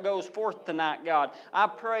hinder what goes forth tonight, God. I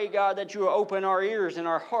pray, God, that you will open our ears and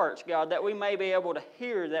our hearts, God, that we may be able to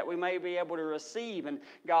hear, that we may be able to receive. And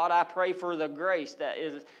God, I pray for the grace that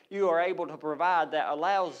you are able to provide that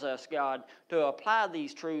allows us, God, to apply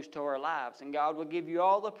these truths to our lives. And God will give you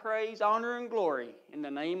all the praise, honor, and glory in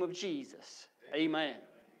the name of Jesus. Amen.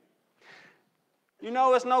 You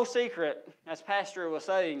know, it's no secret, as Pastor was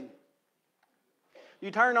saying,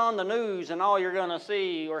 you turn on the news and all you're going to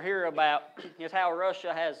see or hear about is how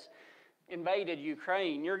Russia has invaded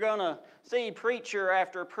Ukraine. You're going to see preacher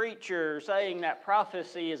after preacher saying that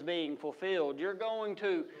prophecy is being fulfilled. You're going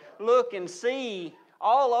to look and see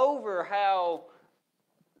all over how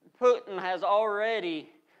Putin has already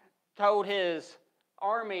told his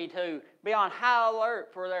army to be on high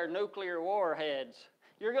alert for their nuclear warheads.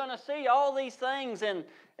 You're going to see all these things, and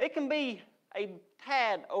it can be a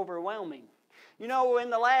tad overwhelming. You know, in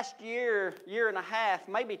the last year and a half,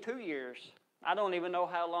 maybe 2 years, I don't even know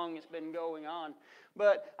how long it's been going on,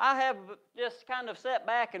 but I have just kind of sat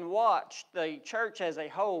back and watched the church as a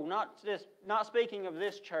whole, not speaking of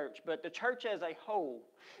this church, but the church as a whole.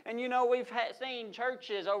 And you know, we've seen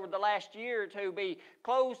churches over the last year or two be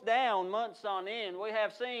closed down months on end. We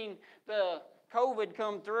have seen the COVID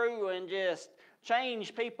come through and just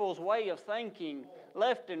change people's way of thinking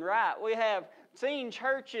left and right. We have seen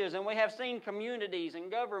churches and we have seen communities and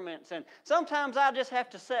governments, and sometimes I just have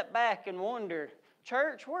to sit back and wonder,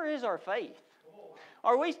 church, where is our faith?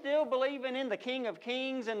 Are we still believing in the King of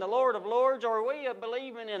Kings and the Lord of Lords, or are we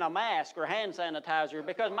believing in a mask or hand sanitizer?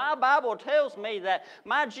 Because my Bible tells me that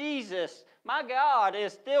my Jesus, my God,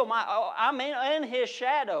 is still I'm in His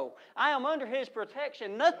shadow. I am under His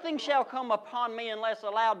protection. Nothing shall come upon me unless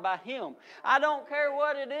allowed by Him. I don't care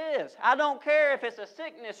what it is. I don't care if it's a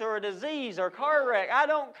sickness or a disease or car wreck. I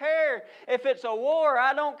don't care if it's a war.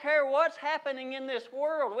 I don't care what's happening in this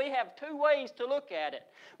world. We have two ways to look at it.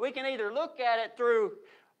 We can either look at it through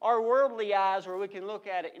our worldly eyes, or we can look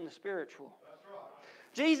at it in the spiritual.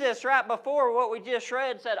 Jesus, right before what we just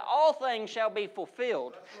read, said, all things shall be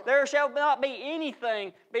fulfilled. There shall not be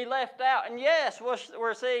anything be left out. And yes,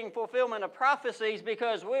 we're seeing fulfillment of prophecies,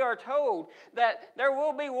 because we are told that there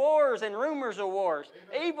will be wars and rumors of wars.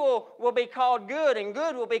 Evil will be called good, and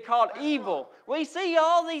good will be called evil. We see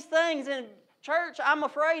all these things, and church, I'm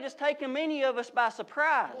afraid, it's taken many of us by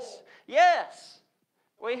surprise. Yes,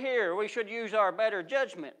 we should use our better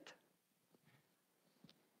judgment.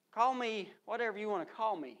 Call me whatever you want to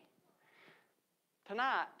call me.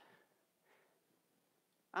 Tonight,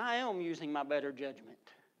 I am using my better judgment.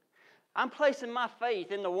 I'm placing my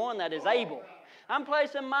faith in the one that is able. I'm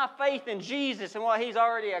placing my faith in Jesus and what He's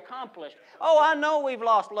already accomplished. Oh, I know we've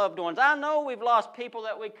lost loved ones. I know we've lost people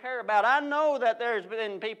that we care about. I know that there's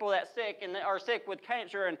been people that are sick with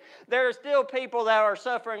cancer, and there are still people that are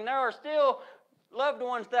suffering. There are still loved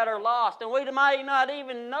ones that are lost, and we might not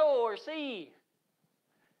even know or see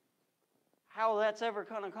how that's ever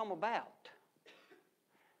going to come about.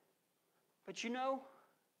 But you know,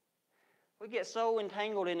 we get so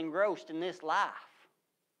entangled and engrossed in this life,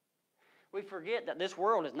 we forget that this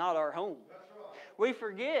world is not our home. We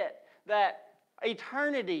forget that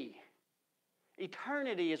eternity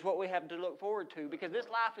is what we have to look forward to, because this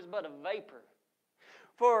life is but a vapor.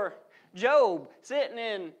 For Job, sitting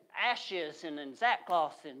in ashes and in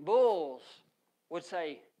sackcloth and bulls, would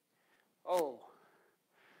say, Oh,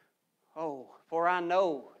 for I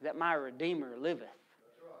know that my Redeemer liveth.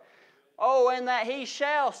 Oh, and that He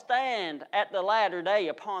shall stand at the latter day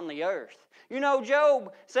upon the earth. You know,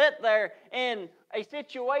 Job sat there in a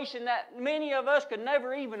situation that many of us could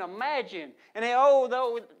never even imagine. And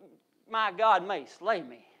though my God may slay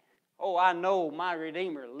me, I know my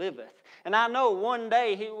Redeemer liveth. And I know one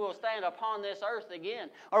day He will stand upon this earth again.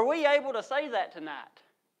 Are we able to say that tonight?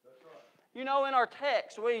 That's right. You know, in our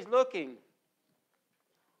text, we're looking.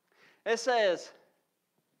 It says,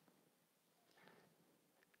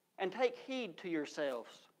 and take heed to yourselves,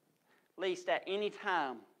 lest at any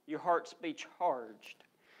time your hearts be charged,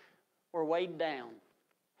 or weighed down,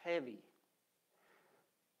 heavy,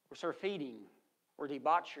 or surfeiting, or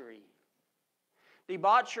debauchery.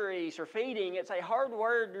 Debauchery, surfeiting, it's a hard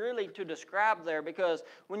word really to describe there, because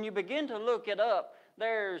when you begin to look it up,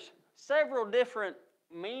 there's several different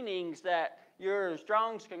meanings that your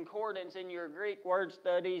Strong's Concordance and your Greek word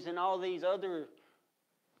studies and all these other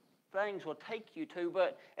things will take you to.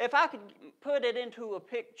 But if I could put it into a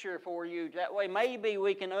picture for you, that way maybe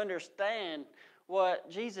we can understand what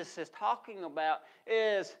Jesus is talking about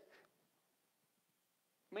is,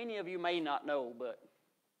 many of you may not know, but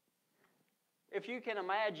if you can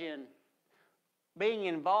imagine being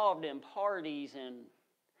involved in parties and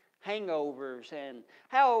hangovers and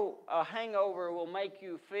how a hangover will make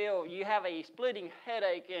you feel. You have a splitting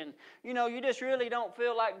headache and you just really don't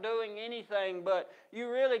feel like doing anything, but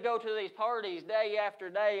you really go to these parties day after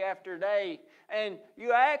day after day, and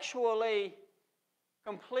you actually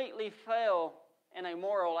completely fail in a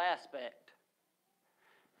moral aspect.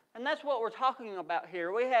 And that's what we're talking about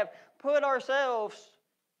here. We have put ourselves,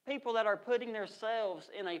 people that are putting themselves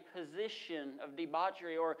in a position of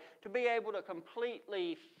debauchery or to be able to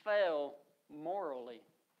completely fail morally.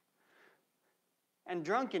 And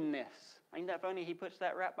drunkenness. Ain't that funny? He puts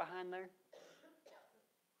that right behind there.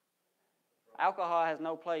 Alcohol has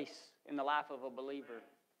no place in the life of a believer.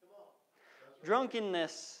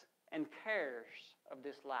 Drunkenness and cares of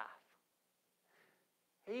this life.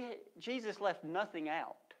 Jesus left nothing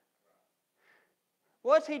out.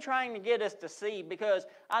 What's he trying to get us to see? Because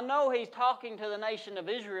I know he's talking to the nation of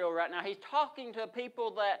Israel right now. He's talking to people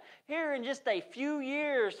that here in just a few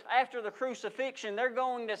years after the crucifixion, they're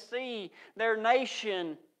going to see their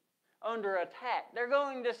nation under attack. They're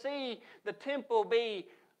going to see the temple be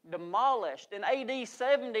demolished. In AD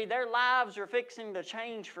 70, their lives are fixing to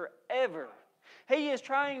change forever. He is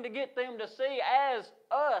trying to get them to see as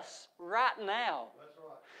us right now.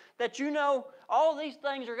 That all these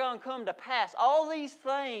things are going to come to pass. All these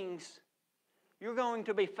things you're going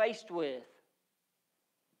to be faced with.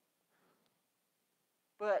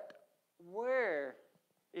 But where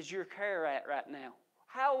is your care at right now?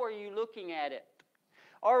 How are you looking at it?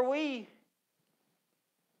 Are we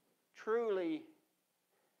truly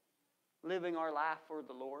living our life for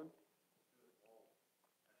the Lord?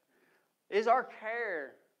 Is our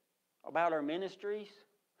care about our ministries?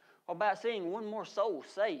 About seeing one more soul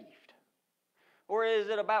saved? Or is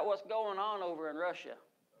it about what's going on over in Russia?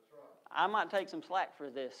 That's right. I might take some slack for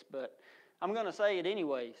this, but I'm going to say it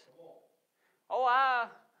anyways.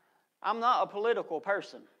 I'm not a political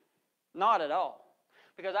person. Not at all.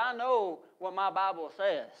 Because I know what my Bible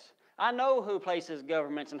says. I know who places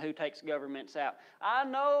governments and who takes governments out. I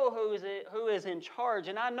know who is in charge,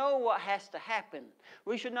 and I know what has to happen.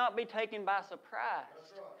 We should not be taken by surprise.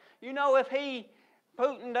 That's right. If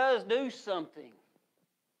Putin does do something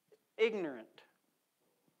ignorant,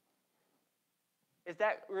 is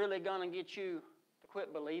that really going to get you to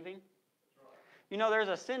quit believing? There's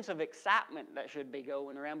a sense of excitement that should be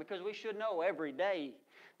going around because we should know every day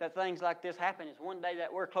that things like this happen. It's one day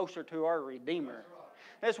that we're closer to our Redeemer.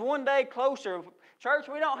 It's one day closer. Church,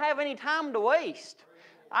 we don't have any time to waste.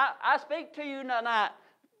 I speak to you tonight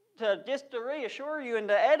just to reassure you and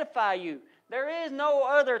to edify you. There is no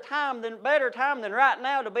better time than right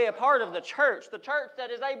now to be a part of the church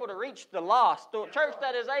that is able to reach the lost, the church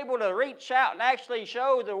that is able to reach out and actually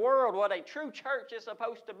show the world what a true church is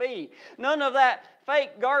supposed to be. None of that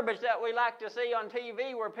fake garbage that we like to see on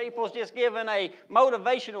TV where people's just giving a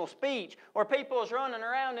motivational speech or people's running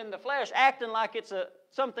around in the flesh acting like it's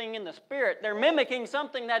something in the spirit. They're mimicking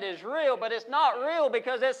something that is real, but it's not real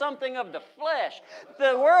because it's something of the flesh.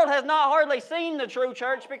 The world has not hardly seen the true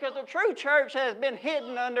church because the true church has been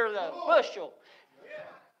hidden under the bushel.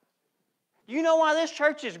 You know why this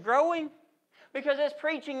church is growing? Because it's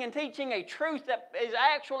preaching and teaching a truth that is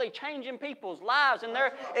actually changing people's lives, and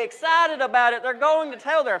they're excited about it. They're going to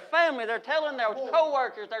tell their family, they're telling their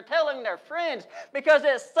co-workers, they're telling their friends, because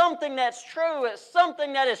it's something that's true. It's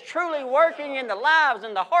something that is truly working in the lives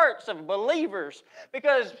and the hearts of believers,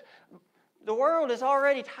 because the world is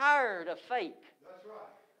already tired of fake. That's right.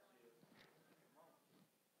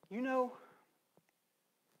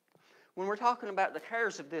 When we're talking about the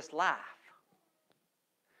cares of this life,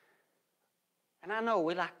 and I know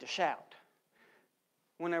we like to shout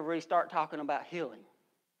whenever we start talking about healing.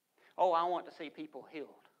 I want to see people healed.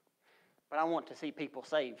 But I want to see people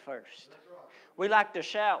saved first. Right. We like to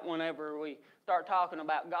shout whenever we start talking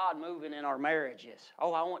about God moving in our marriages. I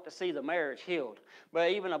want to see the marriage healed. But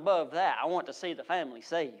even above that, I want to see the family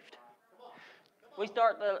saved. We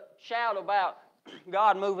start to shout about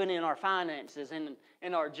God moving in our finances and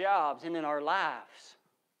in our jobs and in our lives.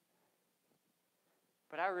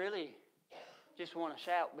 But I really just want to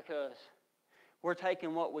shout because we're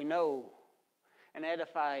taking what we know and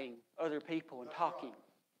edifying other people and talking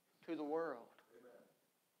to the world.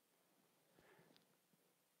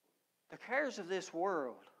 The cares of this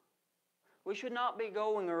world. We should not be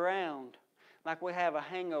going around like we have a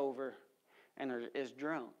hangover and is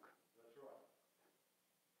drunk.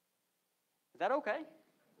 that okay?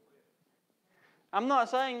 I'm not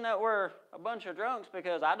saying that we're a bunch of drunks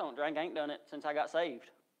because I don't drink. I ain't done it since I got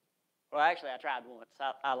saved. Well, actually, I tried once.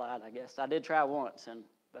 I lied, I guess. I did try once, and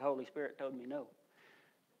the Holy Spirit told me no.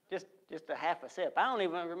 Just a half a sip. I don't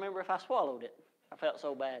even remember if I swallowed it. I felt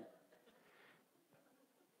so bad.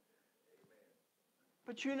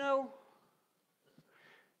 But you know,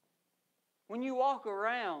 when you walk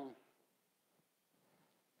around,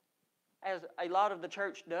 as a lot of the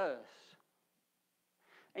church does,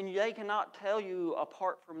 and they cannot tell you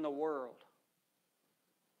apart from the world,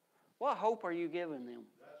 what hope are you giving them?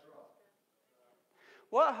 That's right.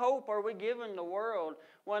 What hope are we giving the world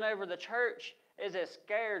whenever the church is as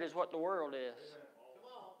scared as what the world is?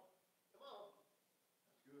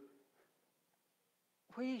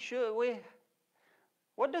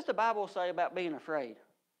 What does the Bible say about being afraid?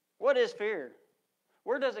 What is fear?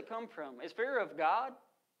 Where does it come from? Is fear of God?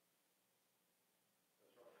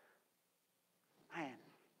 Man.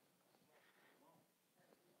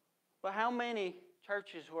 But how many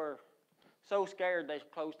churches were so scared they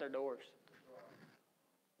closed their doors?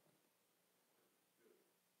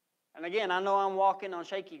 And again, I know I'm walking on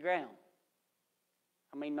shaky ground.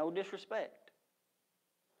 I mean, no disrespect.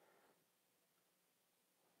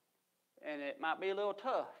 And it might be a little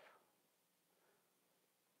tough.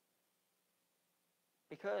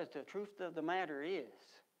 Because the truth of the matter is,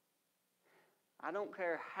 I don't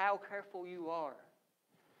care how careful you are.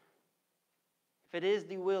 If it is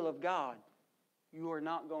the will of God, you are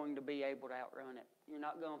not going to be able to outrun it. You're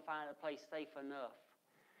not going to find a place safe enough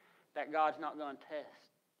that God's not going to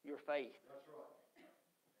test your faith. That's right.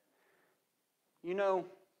 You know,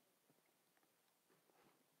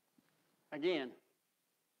 again,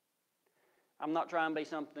 I'm not trying to be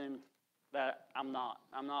something that I'm not.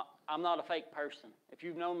 I'm not a fake person. If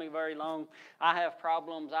you've known me very long, I have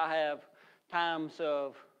problems. I have times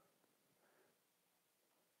of,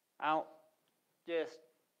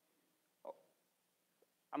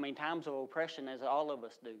 times of oppression, as all of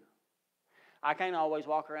us do. I can't always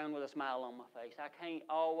walk around with a smile on my face. I can't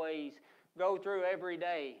always go through every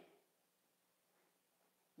day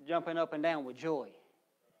jumping up and down with joy.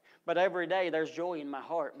 But every day there's joy in my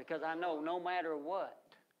heart because I know no matter what,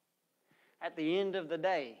 at the end of the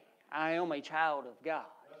day, I am a child of God.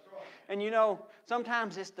 And you know,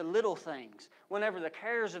 sometimes it's the little things. Whenever the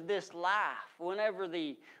cares of this life, whenever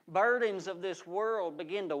the burdens of this world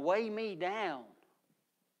begin to weigh me down,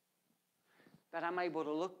 that I'm able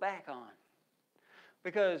to look back on.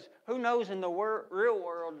 Because who knows in the real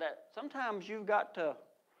world that sometimes you've got to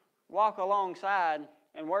walk alongside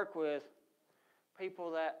and work with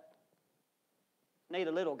people that need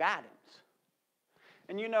a little guidance.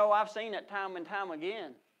 And you know, I've seen it time and time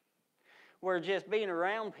again where just being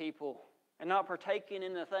around people and not partaking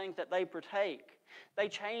in the things that they partake, they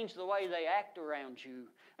change the way they act around you.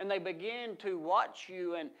 And they begin to watch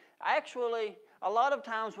you, and actually, a lot of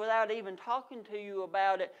times without even talking to you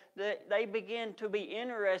about it, they begin to be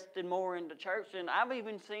interested more in the church. And I've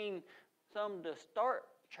even seen some to start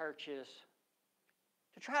churches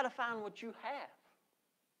to try to find what you have.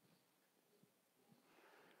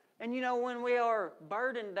 And you know, when we are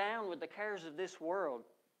burdened down with the cares of this world,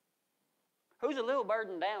 who's a little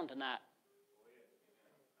burdened down tonight?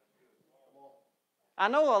 I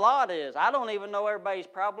know a lot is. I don't even know everybody's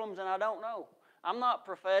problems, and I don't know. I'm not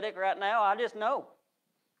prophetic right now. I just know.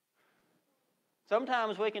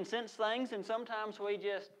 Sometimes we can sense things, and sometimes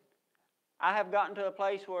I have gotten to a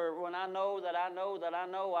place where when I know that I know that I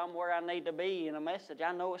know I'm where I need to be in a message,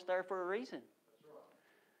 I know it's there for a reason.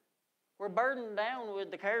 We're burdened down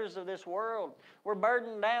with the cares of this world. We're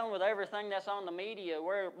burdened down with everything that's on the media.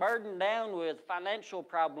 We're burdened down with financial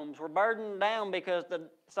problems. We're burdened down because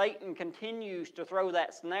Satan continues to throw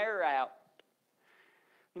that snare out.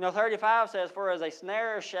 You know, 35 says, "For as a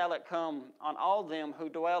snare shall it come on all them who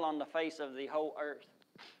dwell on the face of the whole earth."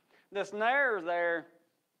 The snare there,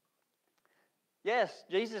 yes,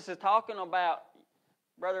 Jesus is talking about,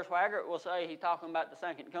 Brother Swaggart will say he's talking about the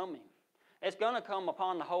second coming. It's going to come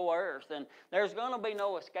upon the whole earth, and there's going to be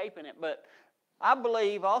no escaping it. But I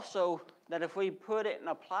believe also that if we put it and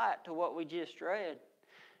apply it to what we just read,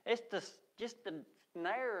 it's just the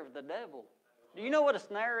snare of the devil. Do you know what a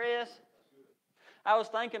snare is? I was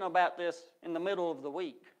thinking about this in the middle of the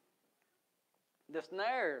week. The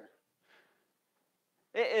snare,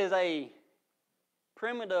 it is a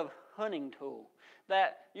primitive hunting tool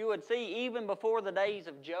that you would see even before the days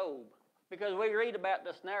of Job. Because we read about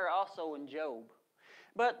the snare also in Job.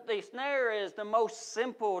 But the snare is the most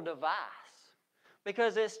simple device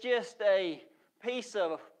because it's just a piece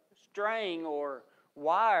of string or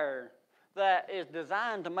wire that is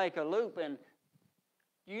designed to make a loop. And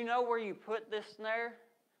Do you know where you put this snare?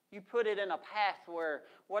 You put it in a path where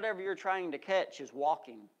whatever you're trying to catch is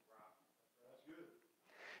walking.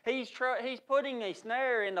 He's putting a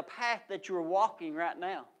snare in the path that you're walking right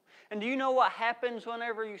now. And do you know what happens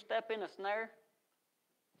whenever you step in a snare?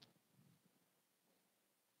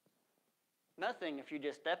 Nothing if you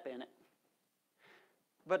just step in it.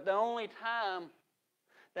 But the only time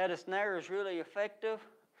that a snare is really effective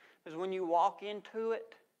is when you walk into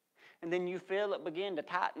it and then you feel it begin to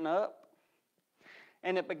tighten up.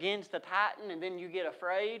 And it begins to tighten and then you get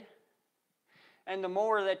afraid. And the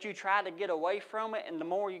more that you try to get away from it and the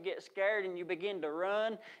more you get scared and you begin to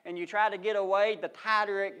run and you try to get away, the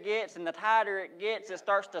tighter it gets. And the tighter it gets, it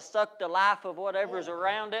starts to suck the life of whatever's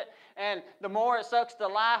around it. And the more it sucks the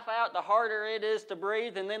life out, the harder it is to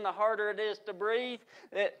breathe. And then the harder it is to breathe,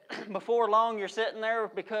 before long you're sitting there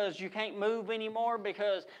because you can't move anymore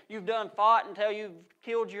because you've done fought until you've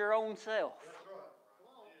killed your own self.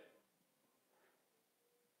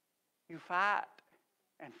 You fight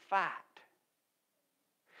and fight.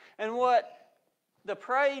 And what the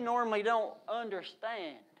prey normally don't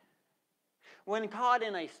understand, when caught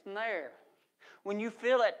in a snare, when you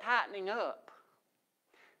feel it tightening up,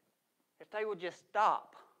 if they would just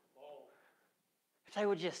stop, if they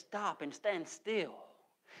would just stop and stand still,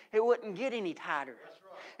 it wouldn't get any tighter.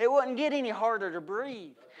 It wouldn't get any harder to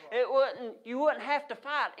breathe. You wouldn't have to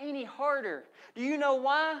fight any harder. Do you know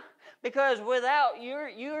why? Because without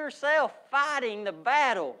yourself fighting the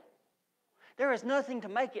battle, there is nothing to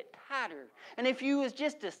make it tighter. And if you was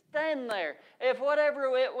just to stand there, if whatever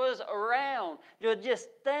it was around, you would just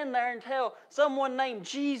stand there until someone named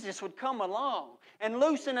Jesus would come along and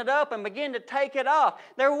loosen it up and begin to take it off,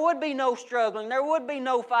 there would be no struggling, there would be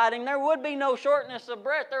no fighting, there would be no shortness of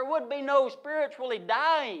breath, there would be no spiritually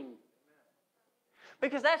dying.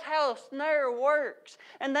 Because that's how a snare works.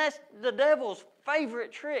 And that's the devil's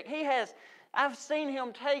favorite trick. I've seen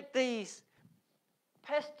him take these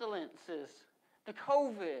pestilences, the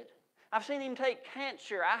COVID. I've seen him take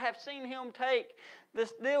cancer. I have seen him take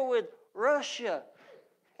this deal with Russia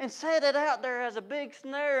and set it out there as a big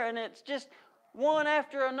snare, and it's just one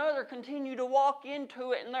after another continue to walk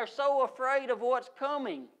into it, and they're so afraid of what's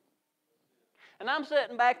coming. And I'm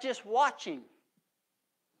sitting back just watching.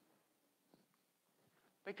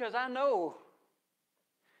 Because I know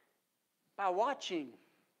by watching,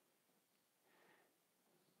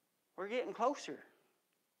 we're getting closer.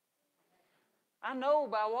 I know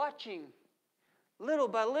by watching, little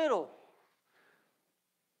by little,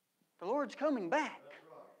 the Lord's coming back.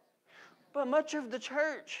 But much of the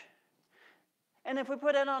church, and if we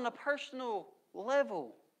put it on a personal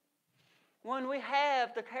level, when we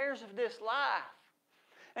have the cares of this life,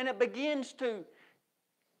 and it begins to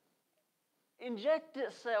inject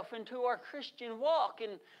itself into our Christian walk,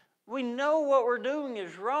 and we know what we're doing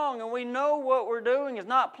is wrong, and we know what we're doing is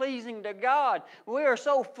not pleasing to God. We are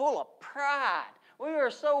so full of pride. We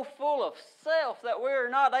are so full of self that we are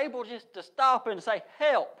not able just to stop and say,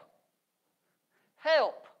 help.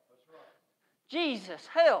 Help. Jesus,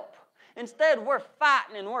 help. Instead, we're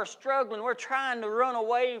fighting and we're struggling. We're trying to run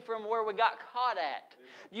away from where we got caught at.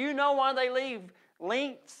 Do you know why they leave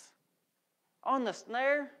links on the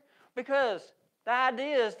snare? Because the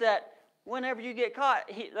idea is that whenever you get caught,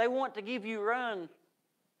 they want to give you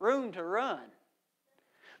room to run.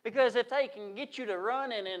 Because if they can get you to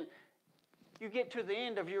running and you get to the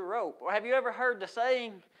end of your rope. Or have you ever heard the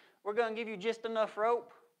saying, we're going to give you just enough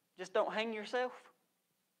rope, just don't hang yourself?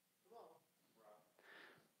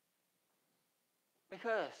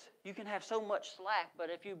 Because you can have so much slack, but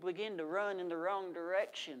if you begin to run in the wrong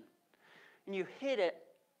direction and you hit it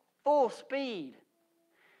full speed,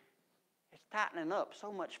 it's tightening up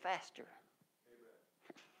so much faster.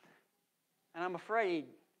 And I'm afraid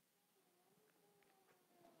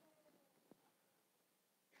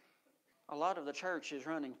a lot of the church is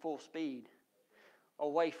running full speed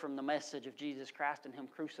away from the message of Jesus Christ and Him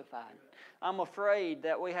crucified. I'm afraid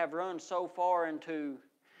that we have run so far into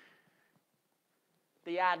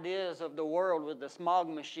the ideas of the world with the smog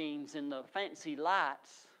machines and the fancy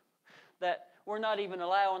lights that we're not even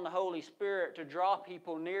allowing the Holy Spirit to draw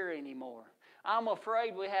people near anymore. I'm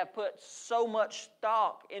afraid we have put so much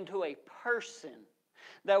stock into a person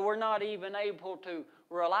that we're not even able to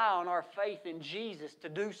rely on our faith in Jesus to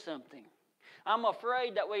do something. I'm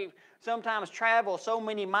afraid that we sometimes travel so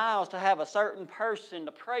many miles to have a certain person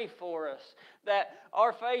to pray for us that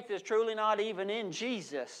our faith is truly not even in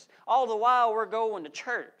Jesus. All the while we're going to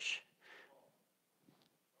church.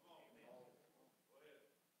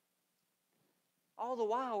 All the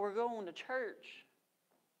while we're going to church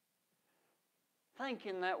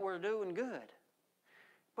thinking that we're doing good.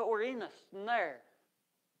 But we're in a snare.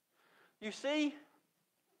 You see,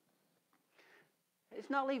 it's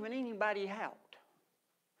not leaving anybody out.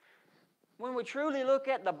 When we truly look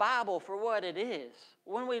at the Bible for what it is,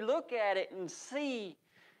 when we look at it and see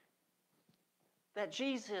that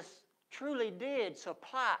Jesus truly did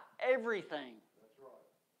supply everything. That's right.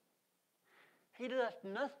 He left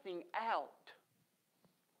nothing out.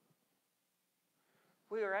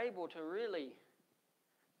 We are able to really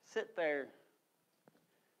sit there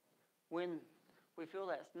when we feel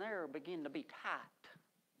that snare begin to be tight.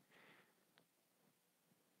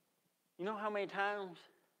 You know how many times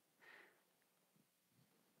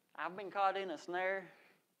I've been caught in a snare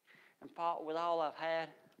and fought with all I've had?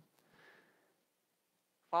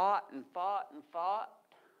 Fought and fought and fought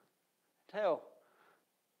till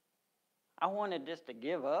I wanted just to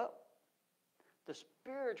give up. The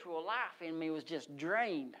spiritual life in me was just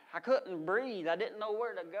drained. I couldn't breathe. I didn't know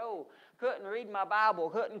where to go. Couldn't read my Bible.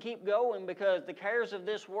 Couldn't keep going because the cares of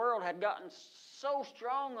this world had gotten so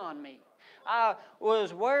strong on me. I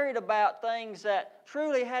was worried about things that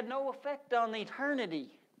truly had no effect on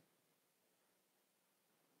eternity.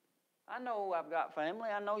 I know I've got family.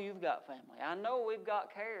 I know you've got family. I know we've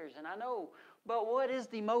got cares, and I know. But what is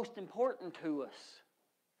the most important to us?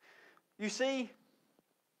 You see,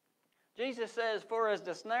 Jesus says, "For as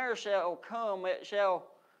the snare shall come, it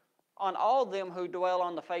shall on all them who dwell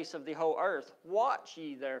on the face of the whole earth. Watch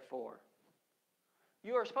ye therefore."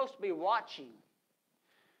 You are supposed to be watching.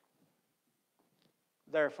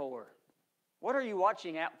 Therefore, what are you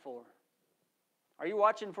watching out for? Are you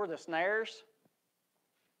watching for the snares?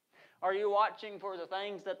 Are you watching for the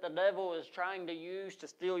things that the devil is trying to use to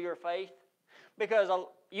steal your faith? Because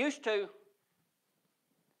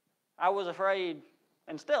I was afraid,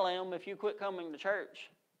 and still am, if you quit coming to church,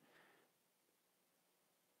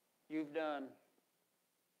 you've done.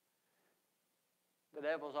 The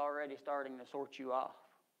devil's already starting to sort you off.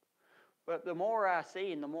 But the more I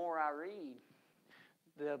see and the more I read,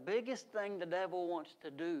 the biggest thing the devil wants to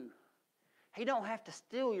do, he don't have to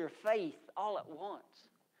steal your faith all at once.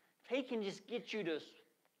 If he can just get you to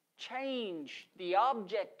change the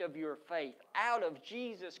object of your faith out of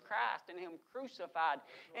Jesus Christ and Him crucified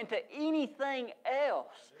into anything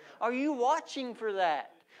else. Are you watching for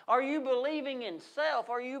that? Are you believing in self?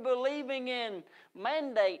 Are you believing in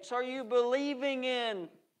mandates? Are you believing in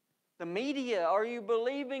the media? Are you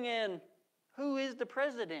believing in who is the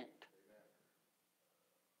president?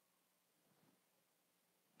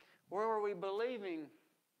 Or are we believing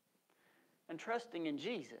and trusting in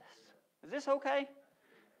Jesus? Is this okay?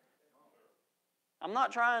 I'm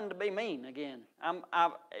not trying to be mean again.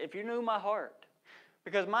 If you knew my heart.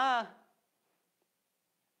 Because my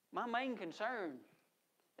main concern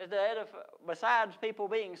is besides people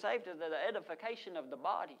being saved, is the edification of the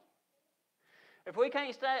body. If we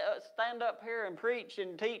can't stand up here and preach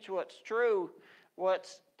and teach what's true,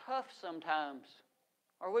 what's tough sometimes,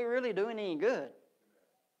 are we really doing any good?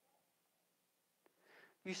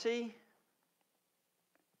 You see,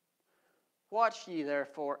 watch ye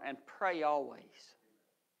therefore and pray always.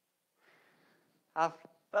 I've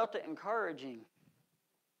felt it encouraging,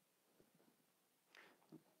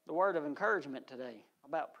 the word of encouragement today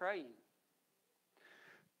about praying.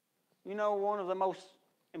 You know, one of the most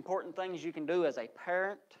important things you can do as a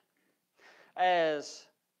parent, as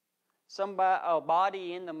a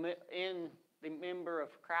body in the member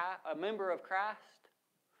of Christ, a member of Christ,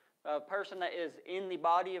 a person that is in the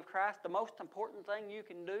body of Christ, the most important thing you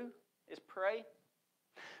can do is pray.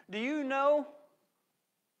 Do you know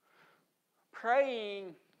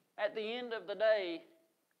praying at the end of the day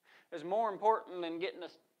is more important than getting to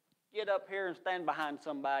get up here and stand behind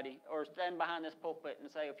somebody or stand behind this pulpit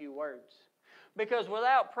and say a few words? Because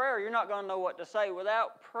without prayer, you're not going to know what to say.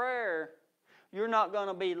 Without prayer, you're not going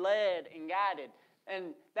to be led and guided.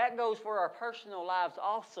 And that goes for our personal lives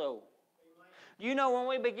also. You know, when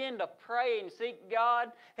we begin to pray and seek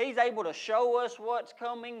God, He's able to show us what's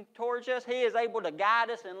coming towards us. He is able to guide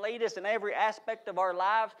us and lead us in every aspect of our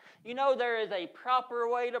lives. You know, there is a proper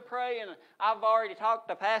way to pray, and I've already talked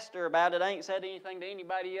to Pastor about it. I ain't said anything to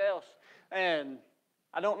anybody else. And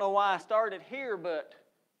I don't know why I started here, but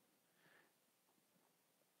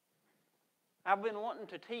I've been wanting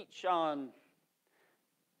to teach on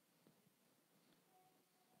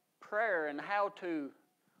prayer and how to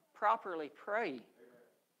properly pray,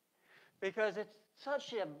 because it's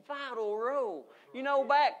such a vital role. You know,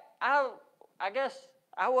 I guess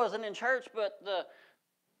I wasn't in church, but the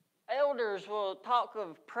elders will talk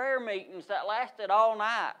of prayer meetings that lasted all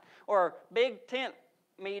night, or big tent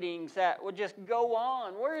meetings that would just go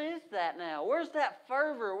on. Where is that now? Where's that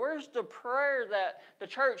fervor? Where's the prayer that the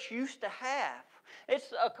church used to have?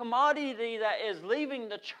 It's a commodity that is leaving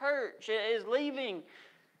the church. It is leaving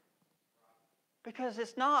because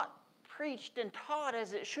it's not preached and taught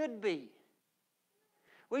as it should be.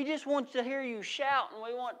 We just want to hear you shout, and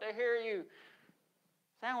we want to hear you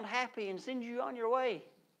sound happy and send you on your way.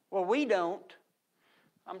 Well, we don't.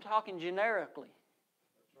 I'm talking generically.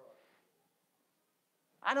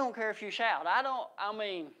 I don't care if you shout.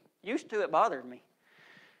 Used to it bothered me.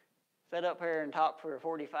 Sit up here and talk for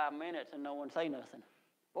 45 minutes and no one say nothing.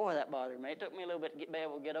 Boy, that bothered me. It took me a little bit to be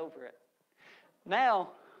able to get over it. Now,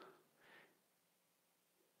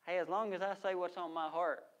 hey, as long as I say what's on my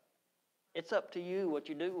heart, it's up to you what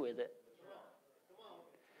you do with it.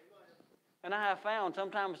 And I have found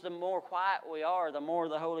sometimes the more quiet we are, the more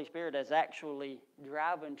the Holy Spirit is actually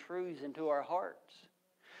driving truths into our hearts.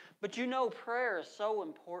 But you know, prayer is so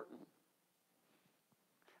important.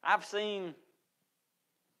 I've seen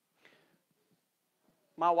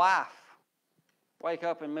my wife wake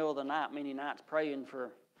up in the middle of the night many nights praying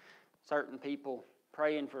for certain people,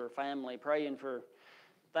 praying for family, praying for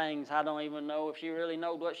things. I don't even know if she really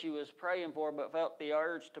knew what she was praying for, but felt the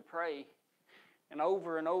urge to pray. And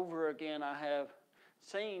over again, I have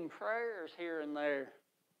seen prayers here and there.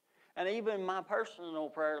 And even my personal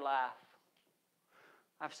prayer life,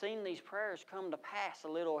 I've seen these prayers come to pass a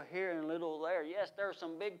little here and a little there. Yes, there are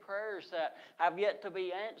some big prayers that have yet to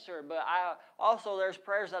be answered, but there's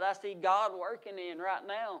prayers that I see God working in right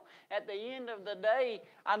now. At the end of the day,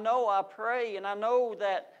 I know I pray, and I know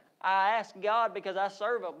that I ask God because I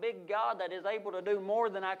serve a big God that is able to do more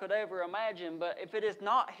than I could ever imagine. But if it is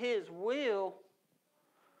not His will,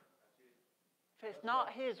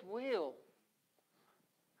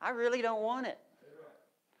 I really don't want it.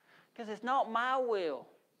 Because it's not my will,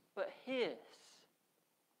 but His.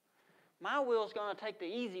 My will is going to take the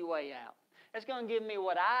easy way out. It's going to give me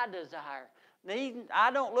what I desire.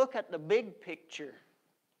 I don't look at the big picture.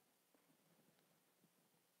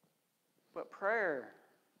 But prayer,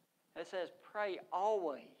 it says pray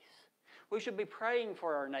always. We should be praying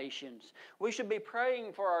for our nations. We should be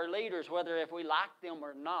praying for our leaders, whether if we like them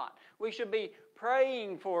or not. We should be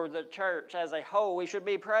praying for the church as a whole. We should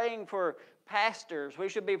be praying for pastors. We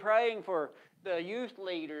should be praying for the youth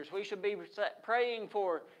leaders. We should be praying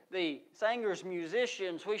for the singers,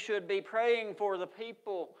 musicians. We should be praying for the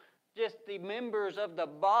people, just the members of the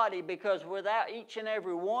body, because without each and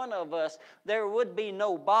every one of us, there would be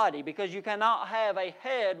no body, because you cannot have a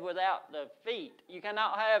head without the feet. You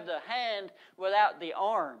cannot have the hand without the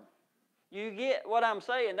arm. You get what I'm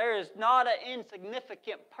saying? There is not an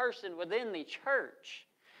insignificant person within the church.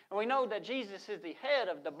 And we know that Jesus is the head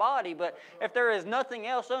of the body, but if there is nothing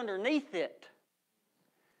else underneath it,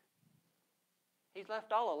 He's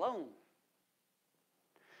left all alone.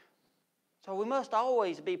 So we must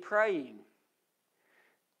always be praying.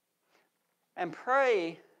 And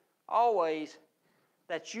pray always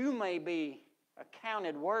that you may be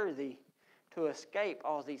accounted worthy to escape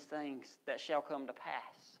all these things that shall come to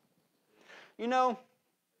pass. You know,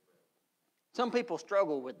 some people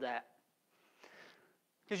struggle with that.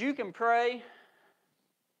 Because you can pray,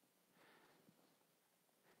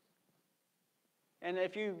 and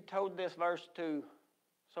if you told this verse to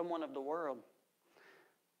someone of the world,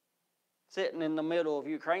 sitting in the middle of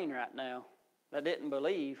Ukraine right now, that didn't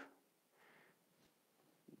believe,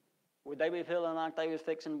 would they be feeling like they was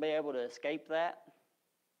fixing to be able to escape that?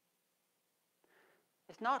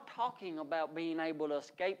 It's not talking about being able to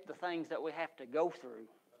escape the things that we have to go through.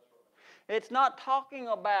 It's not talking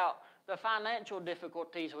about the financial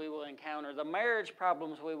difficulties we will encounter, the marriage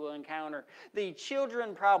problems we will encounter, the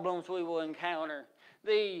children problems we will encounter,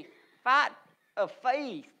 the fight of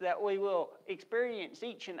faith that we will experience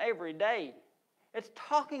each and every day. It's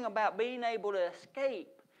talking about being able to escape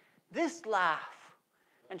this life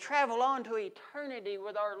and travel on to eternity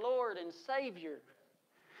with our Lord and Savior.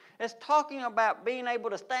 It's talking about being able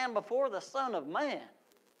to stand before the Son of Man.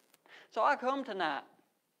 So I come tonight.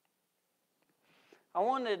 I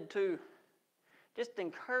wanted to just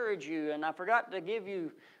encourage you, and I forgot to give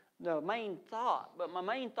you the main thought, but my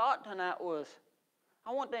main thought tonight was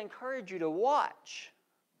I want to encourage you to watch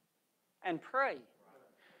and pray.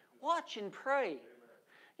 Watch and pray.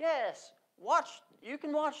 Yes, watch. You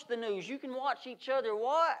can watch the news. You can watch each other.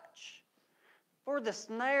 Watch for the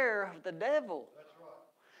snare of the devil.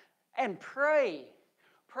 And pray.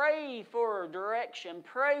 Pray for direction.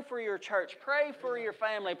 Pray for your church. Pray for your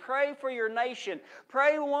family. Pray for your nation.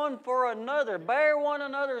 Pray one for another. Bear one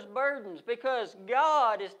another's burdens, because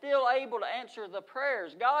God is still able to answer the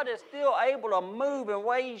prayers. God is still able to move in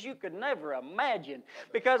ways you could never imagine,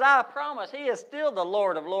 because I promise He is still the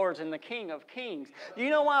Lord of Lords and the King of Kings. Do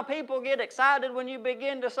you know why people get excited when you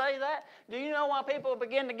begin to say that? Do you know why people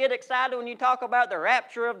begin to get excited when you talk about the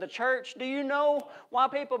rapture of the church? Do you know why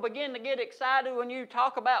people begin to get excited when you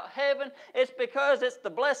talk about heaven? It's because it's the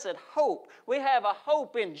blessed hope. We have a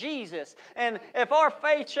hope in Jesus. And if our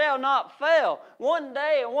faith shall not fail, one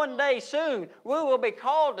day and one day soon, we will be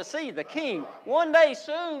called to see the King. One day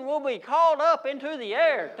soon, we'll be called up into the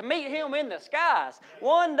air to meet Him in the skies.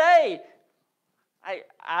 One day, hey,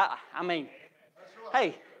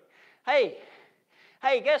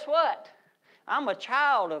 guess what? I'm a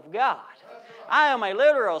child of God. I am a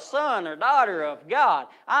literal son or daughter of God.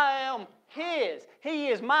 I am His. He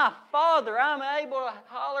is my Father. I'm able to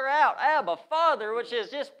holler out, Abba, Father, which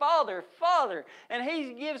is just Father, Father. And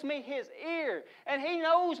He gives me His ear. And He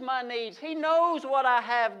knows my needs. He knows what I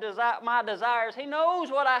have, my desires. He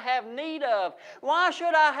knows what I have need of. Why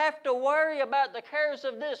should I have to worry about the cares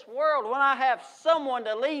of this world when I have someone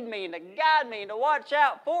to lead me and to guide me and to watch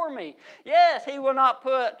out for me? Yes, He will not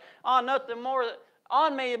put on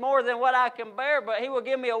me more than what I can bear, but He will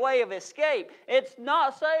give me a way of escape. It's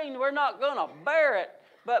not saying we're not going to bear it,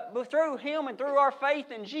 but through Him and through our faith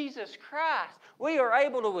in Jesus Christ, we are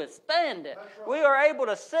able to withstand it. Right. We are able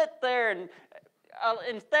to sit there and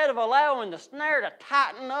instead of allowing the snare to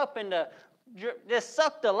tighten up and to just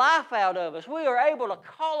suck the life out of us, we are able to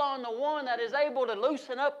call on the one that is able to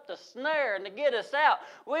loosen up the snare and to get us out.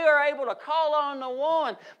 We are able to call on the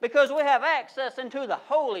one because we have access into the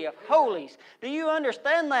Holy of Holies. Do you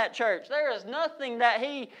understand that, church? There is nothing that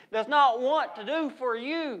He does not want to do for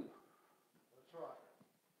you. That's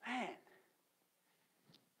right. Man,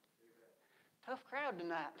 tough crowd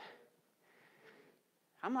tonight.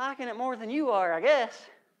 I'm liking it more than you are, I guess.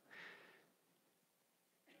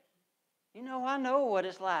 You know, I know what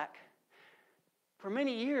it's like for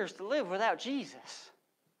many years to live without Jesus.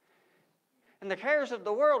 And the cares of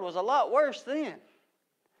the world was a lot worse then,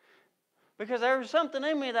 because there was something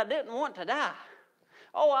in me that didn't want to die.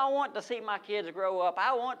 Oh, I want to see my kids grow up.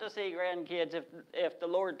 I want to see grandkids if the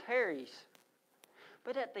Lord tarries.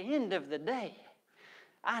 But at the end of the day,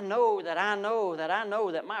 I know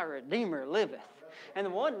that my Redeemer liveth.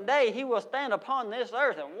 And one day He will stand upon this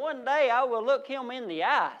earth, and one day I will look Him in the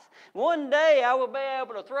eyes. One day I will be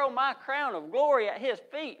able to throw my crown of glory at His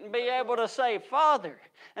feet and be able to say, Father,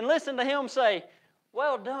 and listen to Him say,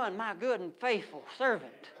 well done, my good and faithful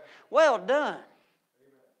servant. Well done.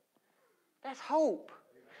 That's hope.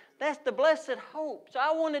 That's the blessed hope. So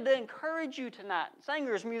I wanted to encourage you tonight,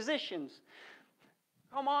 singers, musicians,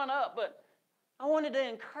 come on up, but I wanted to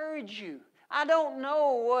encourage you. I don't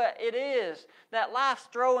know what it is that life's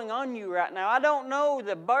throwing on you right now. I don't know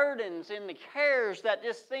the burdens and the cares that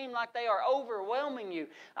just seem like they are overwhelming you.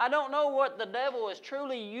 I don't know what the devil is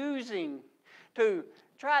truly using to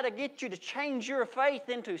try to get you to change your faith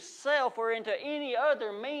into self or into any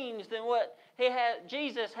other means than what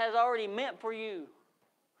Jesus has already meant for you.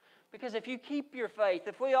 Because if you keep your faith,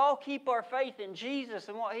 if we all keep our faith in Jesus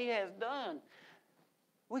and what He has done,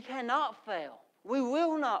 we cannot fail. We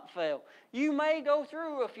will not fail. You may go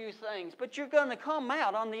through a few things, but you're going to come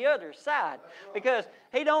out on the other side. Because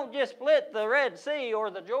He don't just split the Red Sea or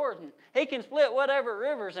the Jordan. He can split whatever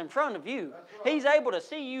river's in front of you. He's able to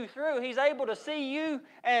see you through. He's able to see you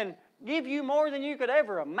and give you more than you could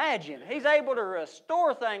ever imagine. He's able to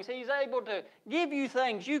restore things. He's able to give you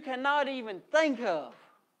things you cannot even think of.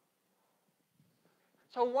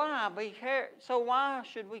 So why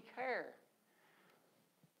should we care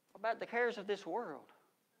about the cares of this world?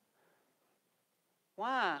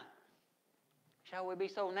 Why shall we be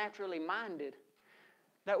so naturally minded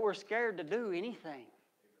that we're scared to do anything?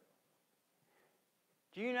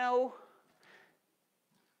 Do you know?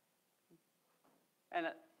 And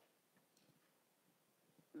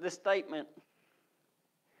this statement,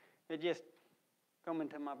 it just come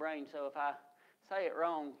into my brain, so if I say it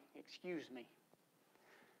wrong, excuse me.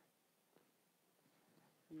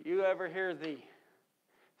 You ever hear the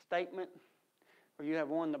statement where you have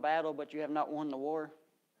won the battle but you have not won the war?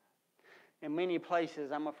 In many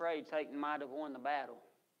places, I'm afraid Satan might have won the battle.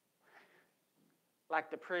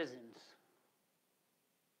 Like the prisons.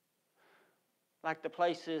 Like the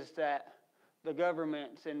places that the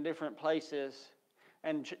governments in different places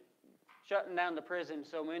and shutting down the prisons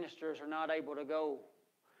so ministers are not able to go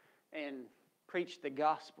and preach the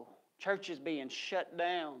gospel. Churches being shut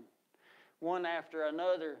down one after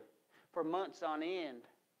another for months on end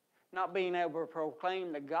not being able to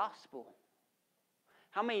proclaim the gospel?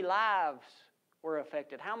 How many lives were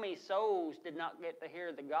affected? How many souls did not get to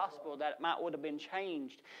hear the gospel that would have been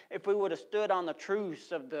changed if we would have stood on the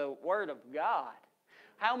truths of the Word of God?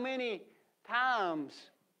 How many times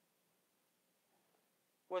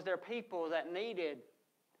was there people that needed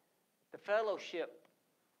the fellowship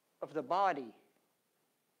of the body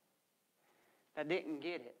that didn't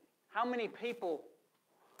get it? How many people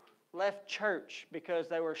left church because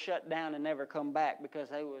they were shut down and never come back because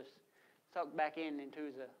they was sucked back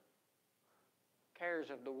into the cares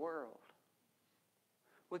of the world?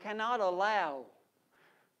 We cannot allow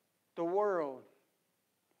the world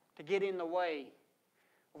to get in the way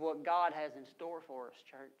of what God has in store for us,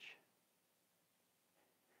 church.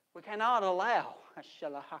 We cannot allow,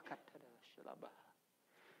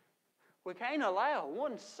 we can't allow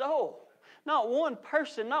one soul, not one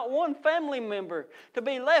person, not one family member to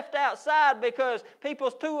be left outside because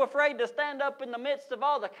people's too afraid to stand up in the midst of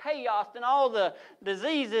all the chaos and all the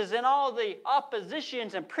diseases and all the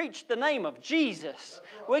oppositions and preach the name of Jesus.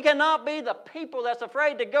 We cannot be the people that's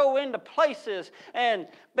afraid to go into places and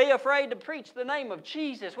be afraid to preach the name of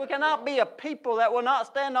Jesus. We cannot be a people that will not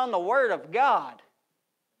stand on the Word of God.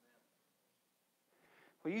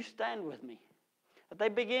 Will you stand with me? As they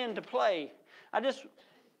begin to play,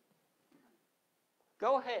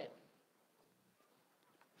 go ahead.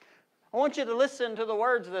 I want you to listen to the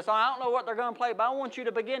words of this song. I don't know what they're going to play, but I want you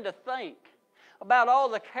to begin to think about all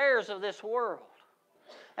the cares of this world.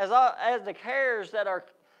 As the cares that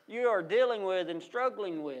you are dealing with and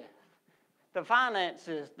struggling with. The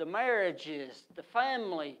finances, the marriages, the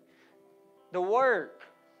family, the work,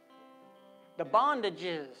 the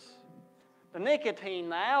bondages, the nicotine,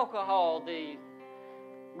 the alcohol, the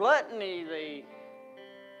gluttony,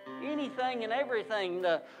 anything and everything,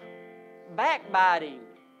 the backbiting,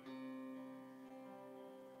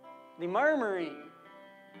 the murmuring.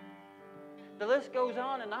 The list goes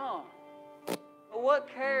on and on. But what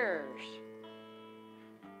cares?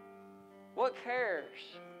 What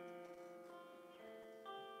cares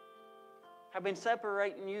have been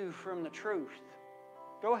separating you from the truth?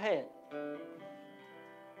 Go ahead.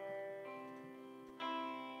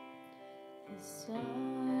 The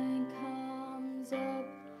sun comes up,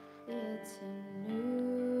 it's a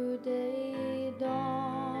new day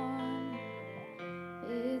dawn.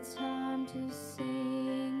 It's time to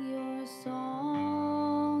sing your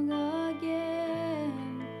song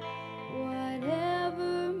again.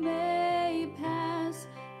 Whatever may pass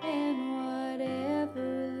and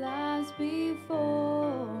whatever lies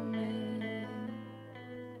before me,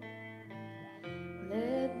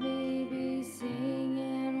 let me be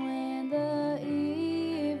singing when the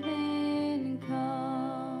evening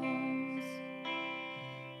comes.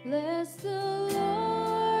 Bless the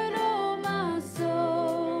Lord, oh my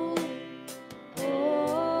soul,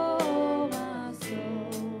 oh my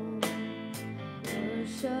soul.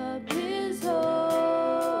 Worship His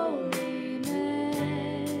holy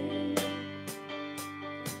name.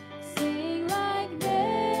 Sing like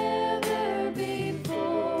never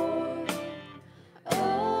before,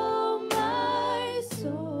 oh my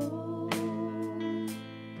soul.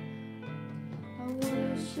 I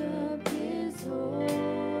worship His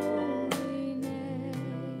holy name.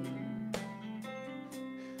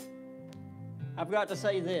 I've got to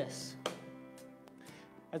say this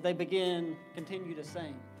as they continue to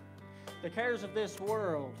sing. The cares of this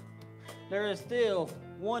world, there is still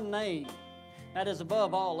one name that is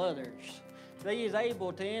above all others. He is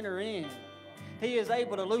able to enter in. He is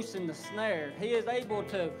able to loosen the snare. He is able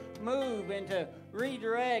to move and to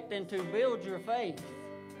redirect and to build your faith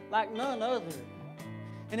like none other.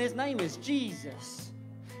 And His name is Jesus.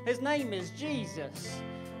 His name is Jesus.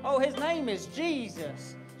 Oh, His name is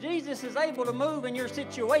Jesus. Jesus is able to move in your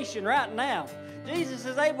situation right now. Jesus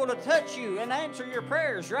is able to touch you and answer your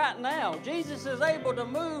prayers right now. Jesus is able to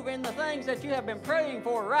move in the things that you have been praying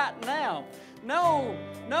for right now. No,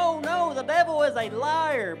 the devil is a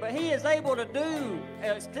liar, but he is able to do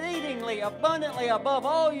exceedingly abundantly above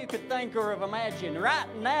all you could think or imagine. Right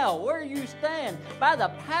now, where you stand, by the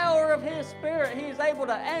power of His Spirit, He is able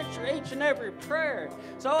to answer each and every prayer.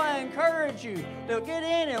 So I encourage you to get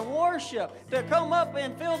in and worship, to come up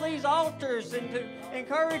and fill these altars, and to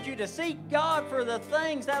encourage you to seek God for the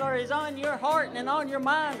things that is on your heart and on your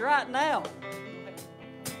mind right now.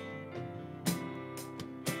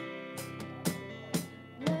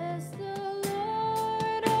 Bless the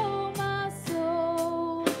Lord, oh my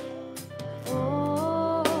soul,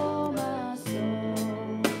 oh my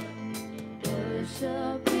soul.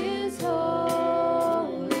 Worship His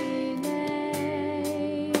holy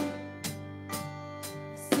name.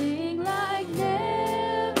 Sing like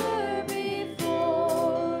never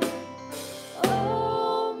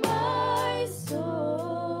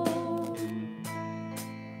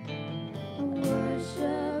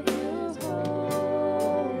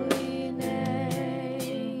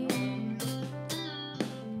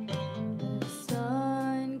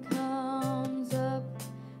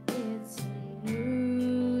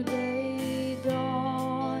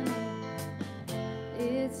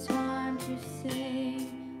you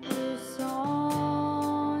sing your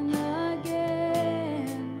song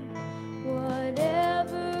again?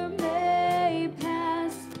 Whatever may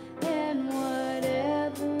pass and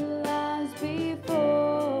whatever lies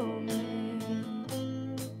before me,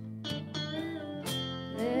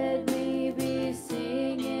 let me be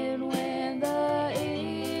singing when the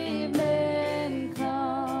evening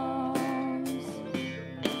comes.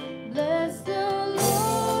 Bless the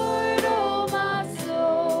Lord, oh my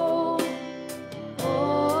soul,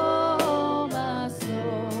 oh my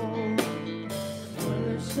soul.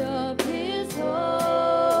 Worship His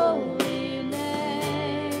holy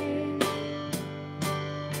name.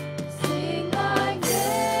 Sing like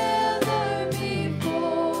never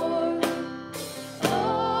before,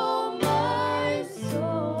 oh my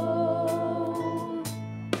soul.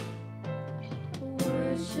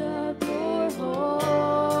 Worship Your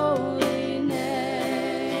holy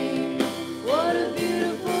name. What a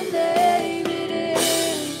beautiful name it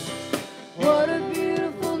is. What a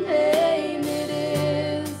beautiful name it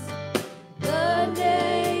is. The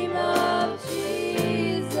name of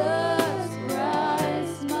Jesus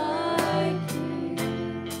Christ, my King.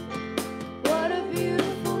 What a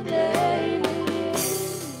beautiful name it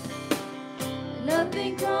is.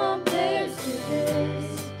 Nothing compares to this.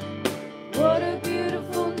 What a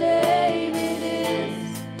beautiful name it is.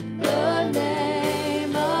 The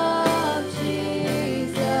name of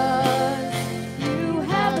Jesus. You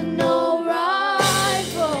have no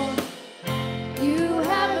rival. You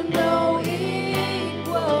have no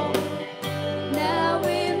equal. Now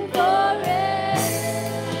and forever,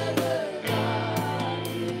 God,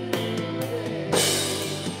 you reign.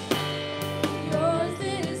 Yours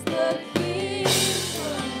is the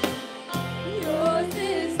kingdom. Yours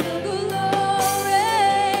is the glory.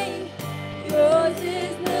 Yours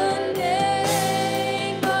is the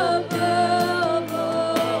name above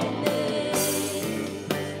all names.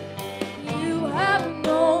 You have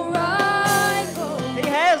no rival. He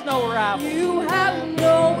has no rival. You have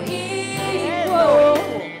no He has no equal.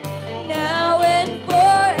 equal. Now and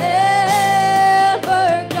forever,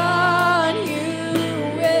 God, you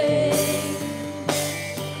reign.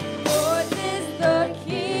 Yours is the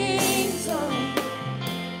kingdom.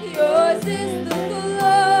 Yours is the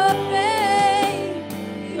glory.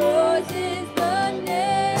 Yours is the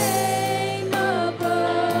name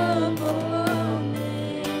above all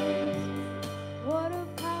names. What a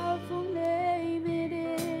powerful name it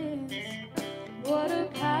is. What a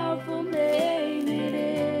powerful name it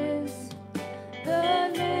is. The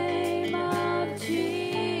name of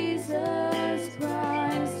Jesus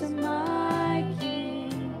Christ, my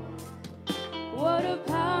King. What a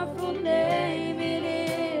powerful name it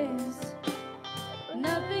is.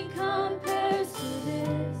 Nothing compares to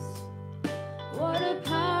this. What a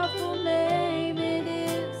powerful name it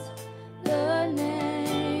is. The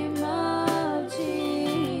name of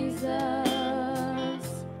Jesus.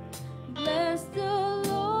 Bless the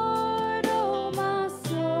Lord, oh my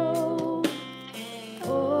soul,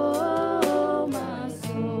 oh my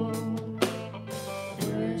soul.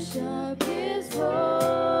 Worship His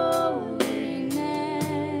holy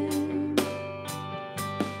name.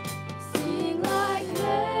 Sing like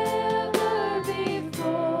never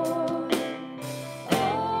before,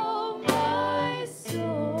 oh my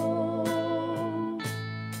soul.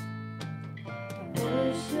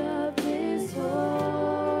 Worship His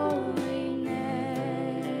holy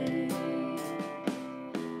name.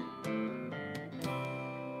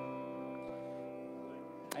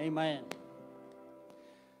 Amen.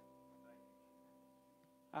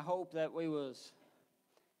 I hope that we was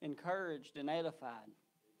encouraged and edified,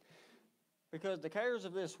 because the cares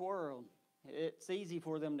of this world, it's easy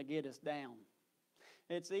for them to get us down.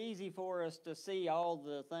 It's easy for us to see all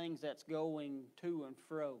the things that's going to and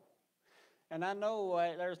fro. And I know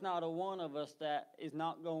there's not a one of us that is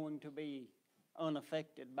not going to be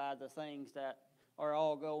unaffected by the things that are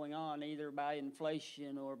all going on, either by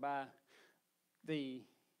inflation or by the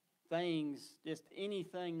things, just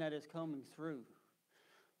anything that is coming through.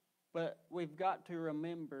 But we've got to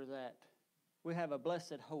remember that we have a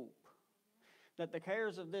blessed hope, that the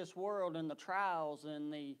cares of this world and the trials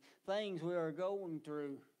and the things we are going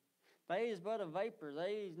through, they is but a vapor.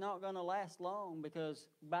 They is not going to last long, because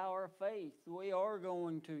by our faith we are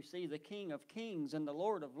going to see the King of Kings and the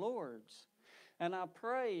Lord of Lords. And I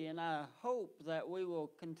pray and I hope that we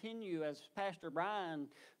will continue, as Pastor Brian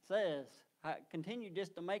says, continue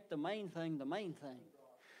just to make the main thing the main thing.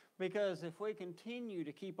 Because if we continue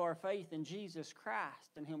to keep our faith in Jesus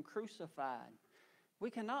Christ and Him crucified, we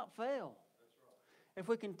cannot fail. if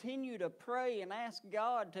we continue to pray and ask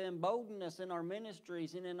God to embolden us in our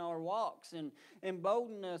ministries and in our walks, and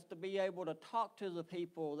embolden us to be able to talk to the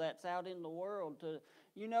people that's out in the world,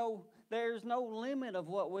 there's no limit of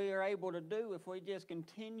what we are able to do if we just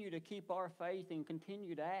continue to keep our faith and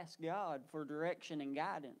continue to ask God for direction and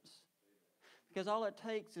guidance. Because all it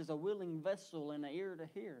takes is a willing vessel and an ear to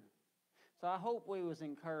hear. So I hope we was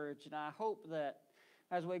encouraged, and I hope that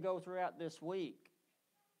as we go throughout this week,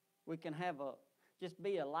 we can just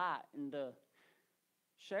be a light and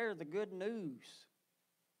share the good news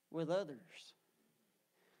with others.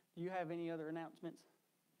 Do you have any other announcements?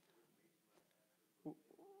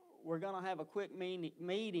 We're going to have a quick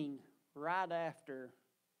meeting right after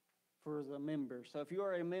for the members. So if you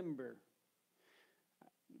are a member,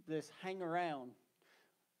 just hang around.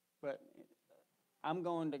 But I'm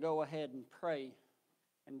going to go ahead and pray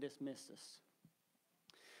and dismiss us.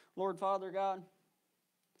 Lord Father God,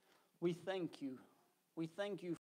 we thank you. We thank you